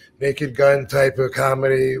shit, Naked Gun type of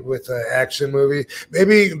comedy with an action movie.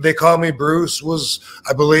 Maybe They Call Me Bruce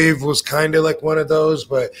I believe was kind of like one of those,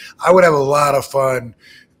 but I would have a lot of fun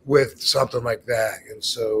with something like that. And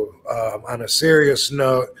so on a serious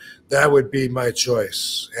note, that would be my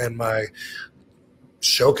choice and my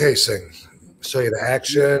showcasing. Show you the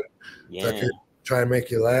action. Yeah. I could try and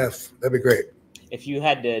make you laugh. That'd be great. If you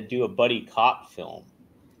had to do a buddy cop film,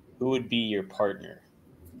 who would be your partner?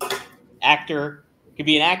 Actor, could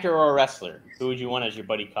be an actor or a wrestler. Who would you want as your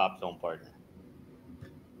buddy cop film partner?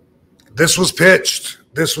 This was pitched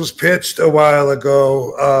a while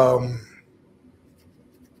ago.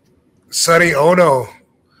 Sonny Ono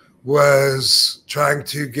was trying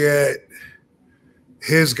to get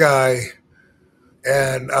his guy,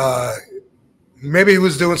 and maybe he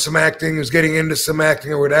was doing some acting, he was getting into some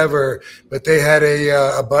acting or whatever, but they had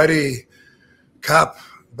a buddy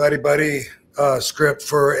script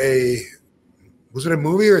for was it a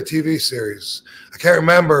movie or a TV series? I can't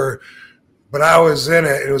remember, but I was in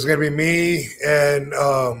it. It was going to be me and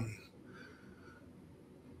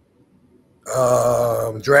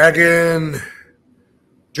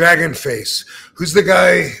Dragon Face. Who's the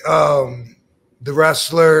guy, the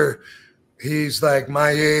wrestler? He's like my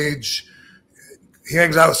age. He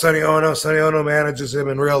hangs out with Sonny Ono. Sonny Ono manages him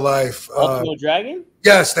in real life. Ultimo Dragon?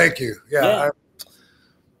 Yes, thank you. Yeah.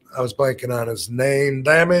 I was blanking on his name.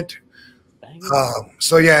 Damn it.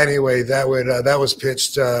 So yeah. Anyway, that was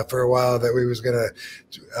pitched for a while that we was gonna.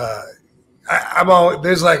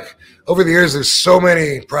 There's like over the years, there's so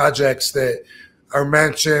many projects that are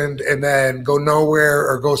mentioned and then go nowhere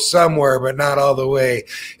or go somewhere, but not all the way.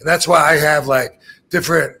 And that's why I have like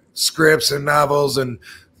different scripts and novels and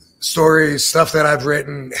stories, stuff that I've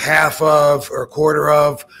written half of or a quarter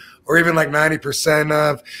of, or even like 90%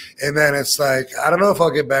 of. And then it's like, I don't know if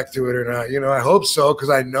I'll get back to it or not. I hope so, because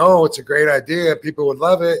I know it's a great idea. People would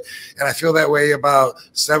love it. And I feel that way about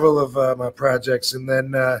several of my projects. And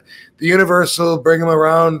then the Universal, bring them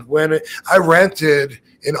around I rented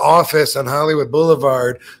an office on Hollywood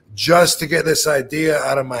Boulevard just to get this idea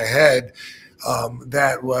out of my head.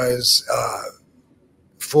 That was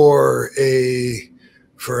for a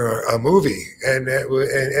movie. And it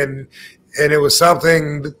was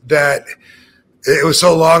something that it was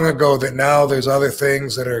so long ago that now there's other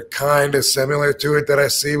things that are kind of similar to it that I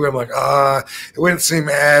see where I'm like, it wouldn't seem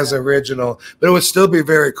as original, but it would still be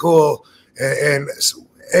very cool. And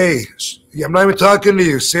hey, I'm not even talking to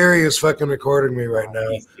you. Siri is fucking recording me right now.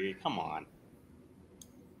 Siri, come on.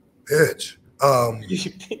 Bitch.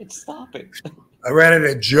 Bitch, stop it. I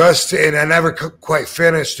rented it and I never quite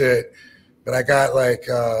finished it, but I got like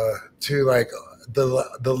to like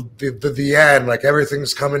the end, like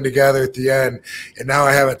everything's coming together at the end, and now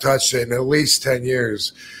I haven't touched it in at least 10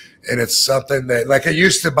 years. And it's something that like it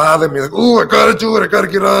used to bother me, like, oh, I gotta do it, I gotta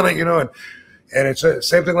get on it, and it's the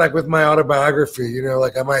same thing like with my autobiography,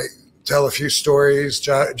 like I might tell a few stories,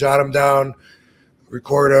 jot them down,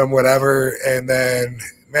 record them, whatever, and then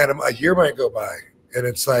man, a year might go by, and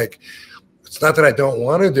it's like, it's not that I don't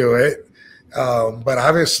want to do it, but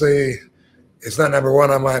obviously it's not number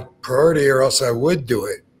one on my priority, or else I would do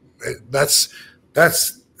it. That's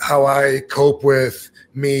how I cope with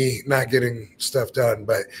me not getting stuff done.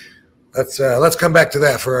 But let's come back to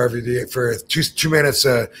that for RVD for two minutes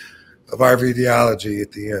of RVDology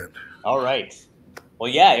at the end. All right.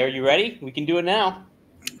 Well, yeah. Are you ready? We can do it now.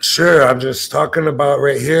 Sure. I'm just talking about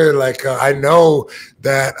right here. Like I know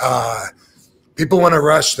that people want to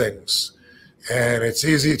rush things. And it's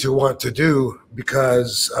easy to want to do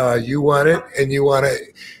because you want it and you want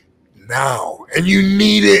it now and you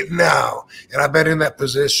need it now. And I've been in that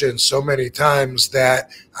position so many times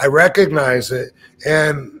that I recognize it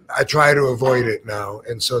and I try to avoid it now.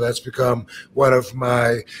 And so that's become one of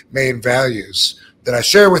my main values that I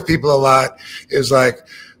share with people a lot is like,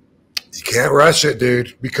 you can't rush it,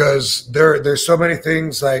 dude, because there's so many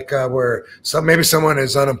things like where maybe someone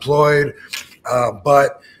is unemployed,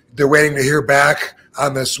 but they're waiting to hear back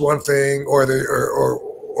on this one thing, or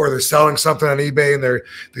or they're selling something on eBay and they're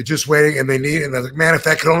just waiting and they need, and they're like, man, if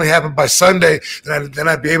that could only happen by Sunday, then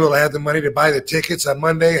I'd be able to have the money to buy the tickets on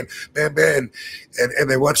Monday, and bam, bam, and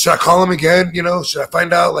they want, should I call them again? You know, should I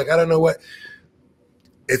find out? Like, I don't know what.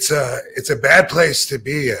 It's a bad place to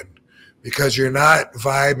be in, because you're not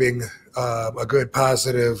vibing a good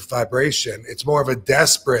positive vibration. It's more of a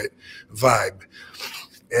desperate vibe.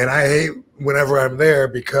 And I hate whenever I'm there,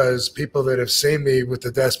 because people that have seen me with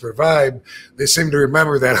the desperate vibe, they seem to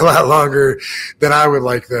remember that a lot longer than I would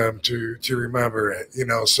like them to remember it, you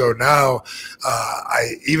know. So now,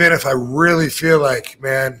 even if I really feel like,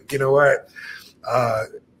 man, you know what,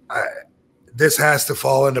 this has to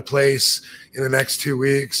fall into place in the next 2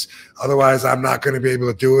 weeks. Otherwise, I'm not going to be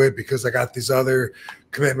able to do it, because I got these other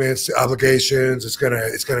commitments, obligations. It's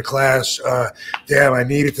gonna clash. Damn, I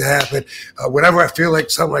need it to happen. Whenever I feel like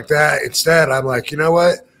something like that, instead, I'm like, you know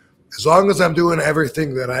what? As long as I'm doing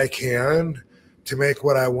everything that I can to make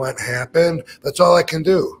what I want happen, that's all I can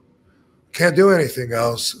do. Can't do anything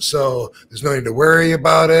else. So there's no need to worry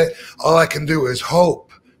about it. All I can do is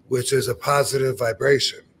hope, which is a positive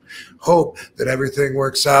vibration. Hope that everything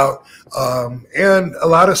works out. And a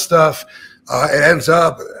lot of stuff, it ends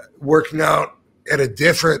up working out at a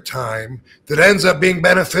different time that ends up being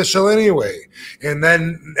beneficial anyway. And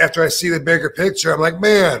then after I see the bigger picture, I'm like,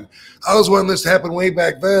 man, I was wanting this to happen way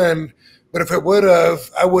back then, but if it would have,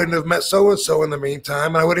 I wouldn't have met so-and-so in the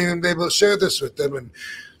meantime. I wouldn't even be able to share this with them. And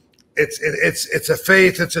it's a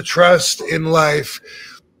faith, it's a trust in life,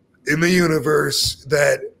 in the universe,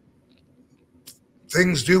 that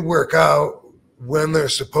things do work out when they're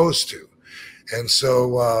supposed to. And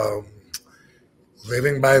so,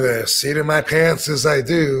 living by the seat of my pants as I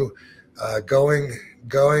do, going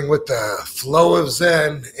with the flow of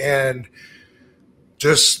Zen, and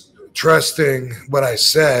just trusting what I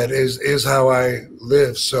said is how I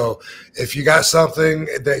live. So if you got something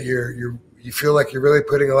that you feel like you're really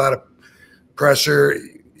putting a lot of pressure,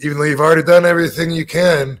 even though you've already done everything you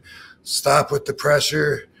can, stop with the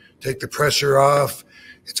pressure, take the pressure off.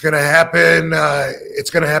 It's going to happen.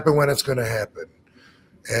 It's going to happen when it's going to happen.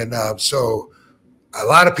 And so a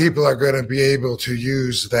lot of people are going to be able to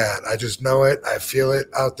use that. I just know it. I feel it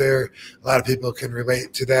out there. A lot of people can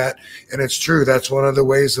relate to that. And it's true. That's one of the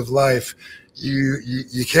ways of life.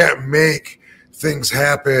 You can't make things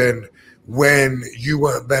happen when you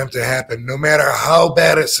want them to happen, no matter how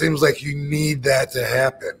bad it seems like you need that to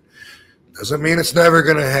happen. Doesn't mean it's never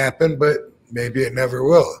going to happen, but maybe it never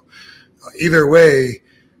will. Either way,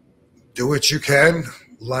 do what you can,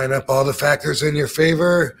 line up all the factors in your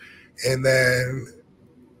favor, and then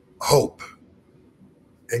hope.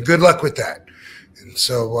 And good luck with that. And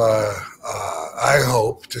so I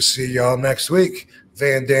hope to see y'all next week.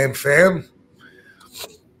 Van Dam fam.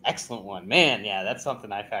 Excellent one, man. Yeah, that's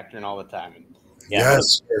something I factor in all the time. And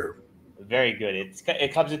yes, sir. Very good.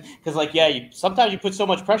 It comes in because, like, sometimes you put so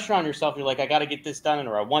much pressure on yourself. You're like, I got to get this done,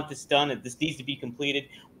 or I want this done, and this needs to be completed.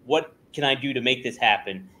 What can I do to make this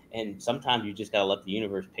happen? And sometimes you just got to let the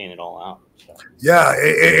universe paint it all out. So. Yeah,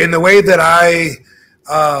 in the way that I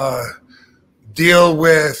deal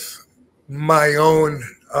with my own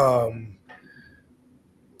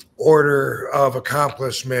order of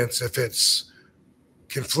accomplishments, if it's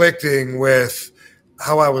conflicting with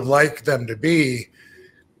how I would like them to be,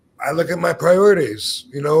 I look at my priorities.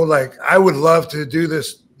 You know, like, I would love to do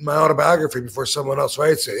this, my autobiography, before someone else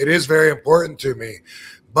writes it. It is very important to me,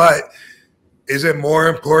 but is it more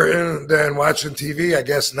important than watching TV? I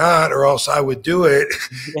guess not, or else I would do it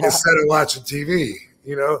instead of watching TV,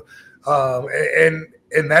 you know?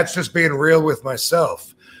 And that's just being real with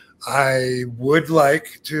myself. I would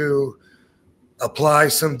like to apply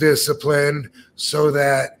some discipline so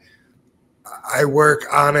that I work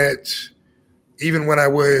on it even when I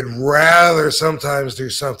would rather sometimes do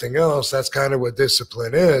something else. That's kind of what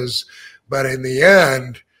discipline is. But in the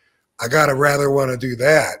end, I got to rather want to do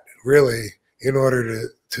that, really, in order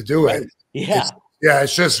to do it. Yeah.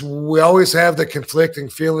 It's just we always have the conflicting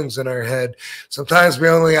feelings in our head. Sometimes we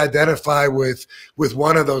only identify with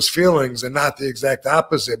one of those feelings and not the exact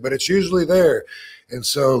opposite, but it's usually there. And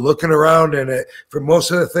so looking around in it, for most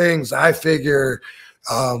of the things, I figure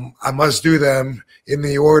I must do them in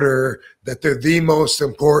the order that they're the most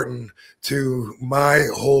important to my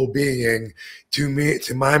whole being, to me,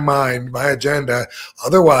 to my mind, my agenda.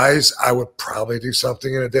 Otherwise, I would probably do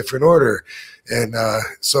something in a different order. And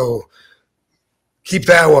so keep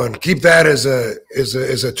that one. Keep that as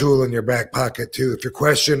a tool in your back pocket too. If you're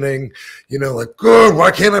questioning, you know, like, good,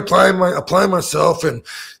 why can't I apply myself and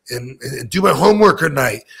do my homework at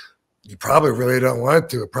night? You probably really don't want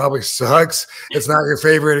to. It probably sucks. It's not your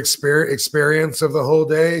favorite experience of the whole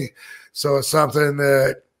day. So it's something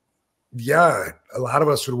that yeah, a lot of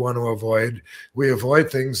us would want to avoid. We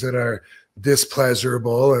avoid things that are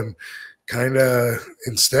displeasurable and kind of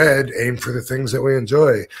instead aim for the things that we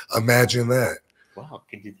enjoy. Imagine that. Wow,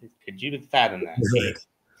 could you fathom that? Jeez.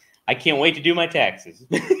 I can't wait to do my taxes.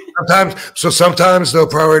 Sometimes though,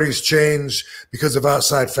 priorities change because of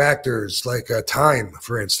outside factors, like time,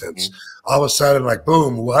 for instance. All of a sudden, like,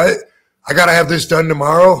 boom, what? I got to have this done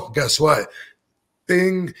tomorrow. Guess what?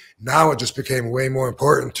 Bing. Now it just became way more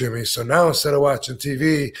important to me. So now instead of watching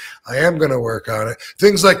TV, I am going to work on it.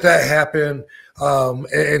 Things like that happen.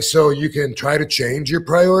 And so you can try to change your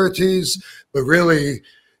priorities, but really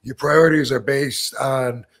your priorities are based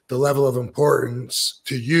on the level of importance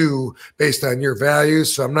to you based on your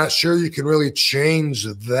values. So I'm not sure you can really change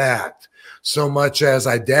that so much as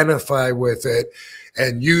identify with it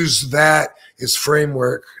and use that as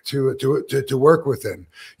framework to work within,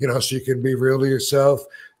 you know, so you can be real to yourself,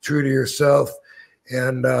 true to yourself.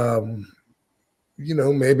 And, you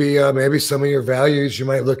know, maybe some of your values, you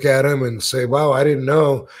might look at them and say, wow, I didn't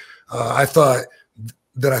know. I thought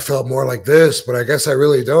that I felt more like this, but I guess I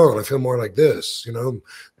really don't. I feel more like this, you know,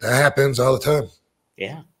 that happens all the time.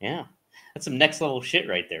 Yeah. Yeah. That's some next level shit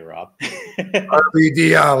right there, Rob.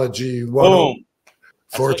 RVDology. Boom.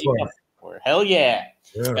 420. Hell yeah.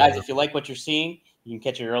 Guys, if you like what you're seeing, you can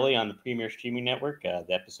catch it early on the Premier Streaming Network. The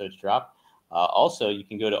episodes drop. Also, you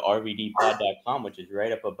can go to rvdpod.com, which is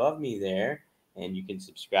right up above me there, and you can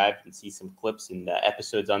subscribe and see some clips and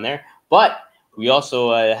episodes on there. But we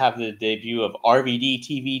also have the debut of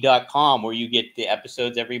rvdtv.com, where you get the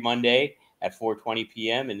episodes every Monday at 4:20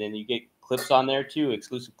 p.m., and then you get clips on there too,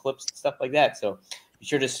 exclusive clips and stuff like that. So be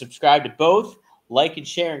sure to subscribe to both, like and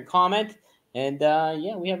share and comment. And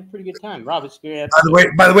yeah, we have a pretty good time. Rob, it's a great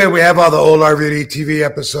episode. By the way, we have all the old RVD TV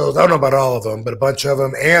episodes. I don't know about all of them, but a bunch of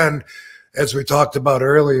them. And as we talked about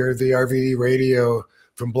earlier, the RVD radio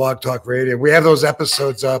from Blog Talk Radio, we have those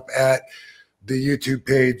episodes up at the YouTube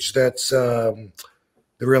page. That's the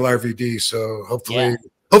Real RVD. So hopefully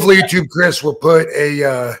YouTube Chris will put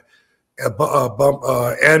a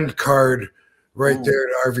end card right there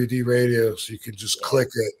to RVD radio, so you can just click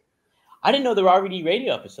it. I didn't know the RVD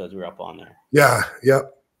radio episodes were up on there. Yeah.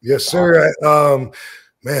 Yep. Yes, sir.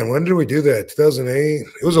 Man, when did we do that? 2008.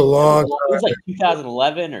 It was a long. It was like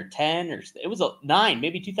 2011 or 10 or it was 9,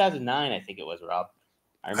 maybe 2009. I think it was, Rob.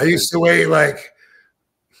 I used to wait like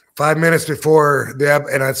 5 minutes before the app,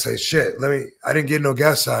 and I'd say, "Shit, I didn't get no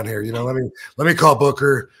guests on here. You know, let me call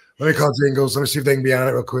Booker. Let me call Jingles. Let me see if they can be on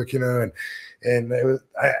it real quick. You know." And it was,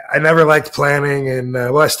 I never liked planning, and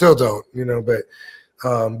well, I still don't. You know, but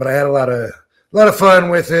I had a lot of fun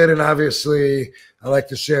with it, and obviously I like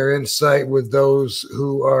to share insight with those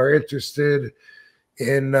who are interested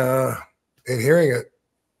in hearing it.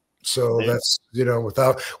 So that's, you know,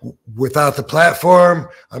 without the platform,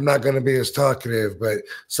 I'm not going to be as talkative, but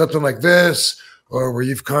something like this, or where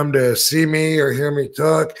you've come to see me or hear me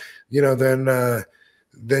talk, you know,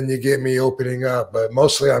 then you get me opening up, but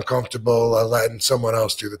mostly I'm comfortable letting someone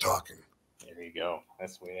else do the talking. There you go.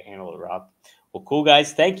 That's the way to handle it, Rob. Well, cool,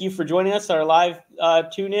 guys. Thank you for joining us, our live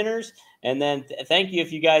tune-inners. And then thank you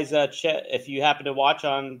if you guys if you happen to watch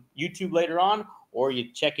on YouTube later on, or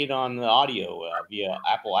you check it on the audio via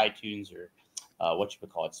Apple iTunes or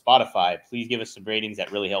Spotify. Please give us some ratings.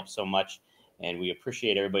 That really helps so much. And we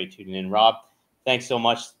appreciate everybody tuning in. Rob, thanks so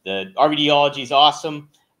much. The RVDology is awesome.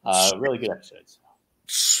 Really good episodes.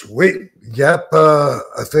 Sweet. Yep.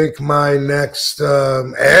 I think my next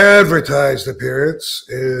advertised appearance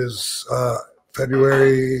is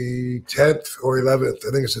February 10th or 11th.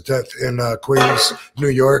 I think it's the 10th in Queens, New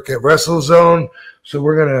York at WrestleZone. So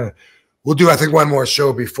we'll do, I think, one more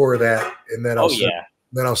show before that. And then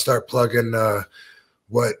I'll start plugging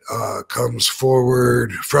what comes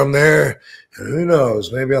forward from there. And who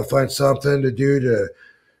knows, maybe I'll find something to do to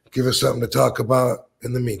give us something to talk about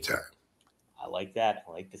in the meantime. I like that.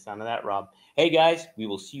 I like the sound of that, Rob. Hey, guys, we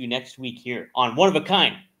will see you next week here on One of a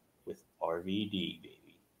Kind with RVD.